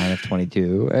still 9 of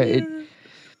 22.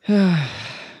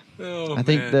 Oh, I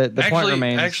think man. the point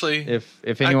remains.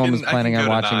 If anyone was planning on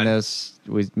watching this,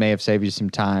 we may have saved you some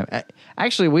time.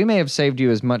 Actually, we may have saved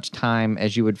you as much time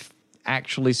as you would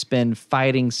actually spend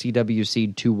fighting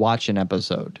CWC to watch an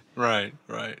episode. Right.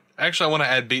 Actually, I want to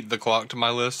add Beat the Clock to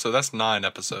my list, so that's 9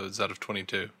 episodes out of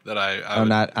 22 that I'm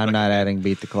not adding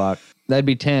Beat the Clock. That'd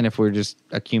be 10 if we're just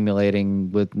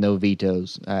accumulating with no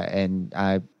vetoes.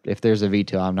 If there's a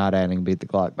veto, I'm not adding Beat the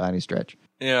Clock by any stretch.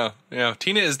 Yeah.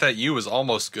 Tina Is That You was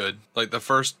almost good. Like the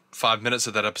first 5 minutes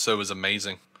of that episode was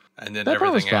amazing. And then that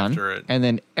everything after it. And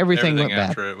then everything went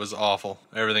after bad. It was awful.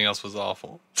 Everything else was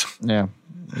awful. Yeah.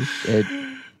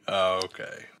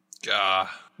 Okay.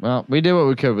 Well, we did what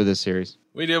we could with this series.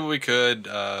 We did what we could.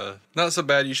 Not so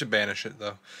bad. You should banish it,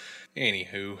 though.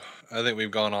 Anywho, I think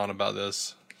we've gone on about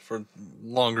this for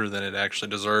longer than it actually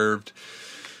deserved.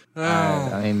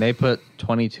 I mean, they put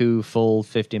 22 full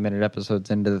 50-minute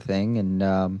episodes into the thing,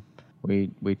 and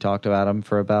we talked about them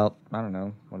for about, I don't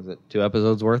know, 2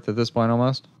 episodes worth at this point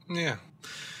almost? Yeah.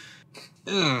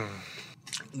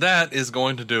 That is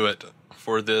going to do it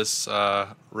for this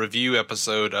review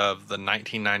episode of the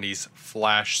 1990s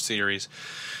Flash series.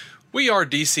 We are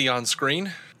DC On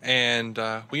Screen, and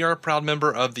we are a proud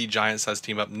member of the Giant Size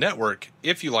Team Up Network.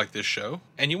 If you like this show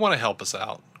and you want to help us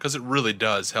out, because it really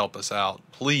does help us out,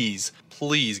 please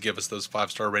give us those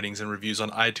 5-star ratings and reviews on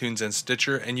iTunes and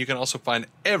Stitcher, and you can also find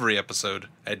every episode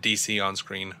at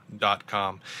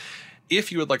dconscreen.com.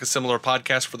 If you would like a similar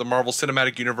podcast for the Marvel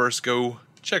Cinematic Universe, go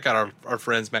check out our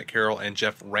friends Matt Carroll and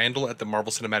Jeff Randall at the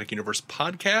Marvel Cinematic Universe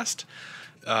podcast.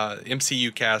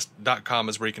 MCUcast.com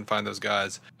is where you can find those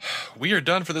guys. We are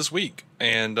done for this week,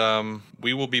 and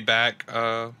we will be back,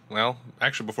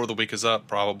 actually before the week is up,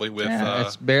 probably, with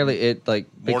it's barely it, like,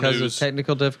 because news. of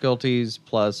technical difficulties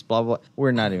plus blah blah.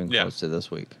 We're not even close to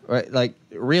this week, right? Like,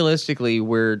 realistically,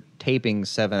 we're taping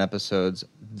 7 episodes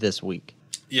this week.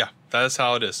 Yeah, that's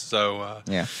how it is. So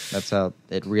that's how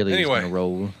it really is going to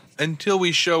roll. Until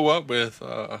we show up with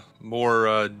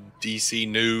more DC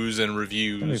news and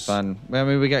reviews. It'll be fun. I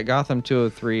mean, we got Gotham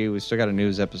 203. We still got a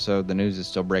news episode. The news is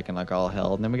still breaking like all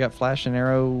hell. And then we got Flash and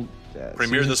Arrow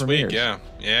premiere this week. Yeah.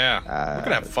 We're going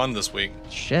to have fun this week.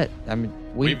 Shit. I mean,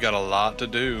 we've got a lot to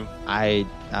do. I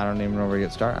don't even know where to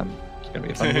get started. It's going to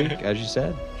be a fun week, as you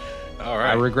said. All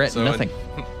right. I regret nothing.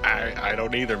 I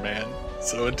don't either, man.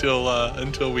 So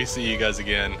until we see you guys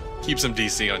again, keep some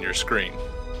DC on your screen.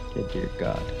 Good dear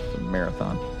God. It's a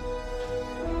marathon.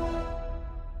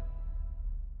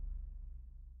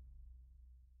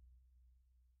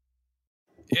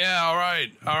 Yeah, all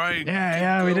right.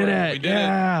 Yeah, we did it.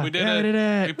 We did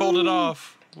it. We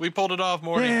pulled it off.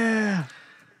 Morty. Yeah.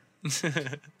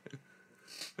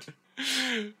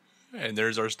 And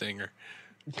there's our stinger.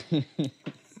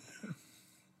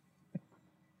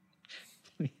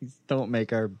 Please don't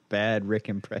make our bad Rick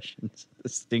impressions the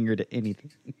stinger to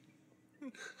anything.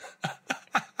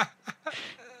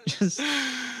 Just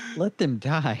let them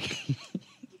die.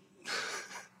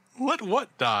 Let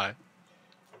what die?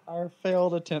 Our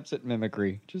failed attempts at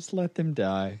mimicry. Just let them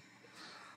die.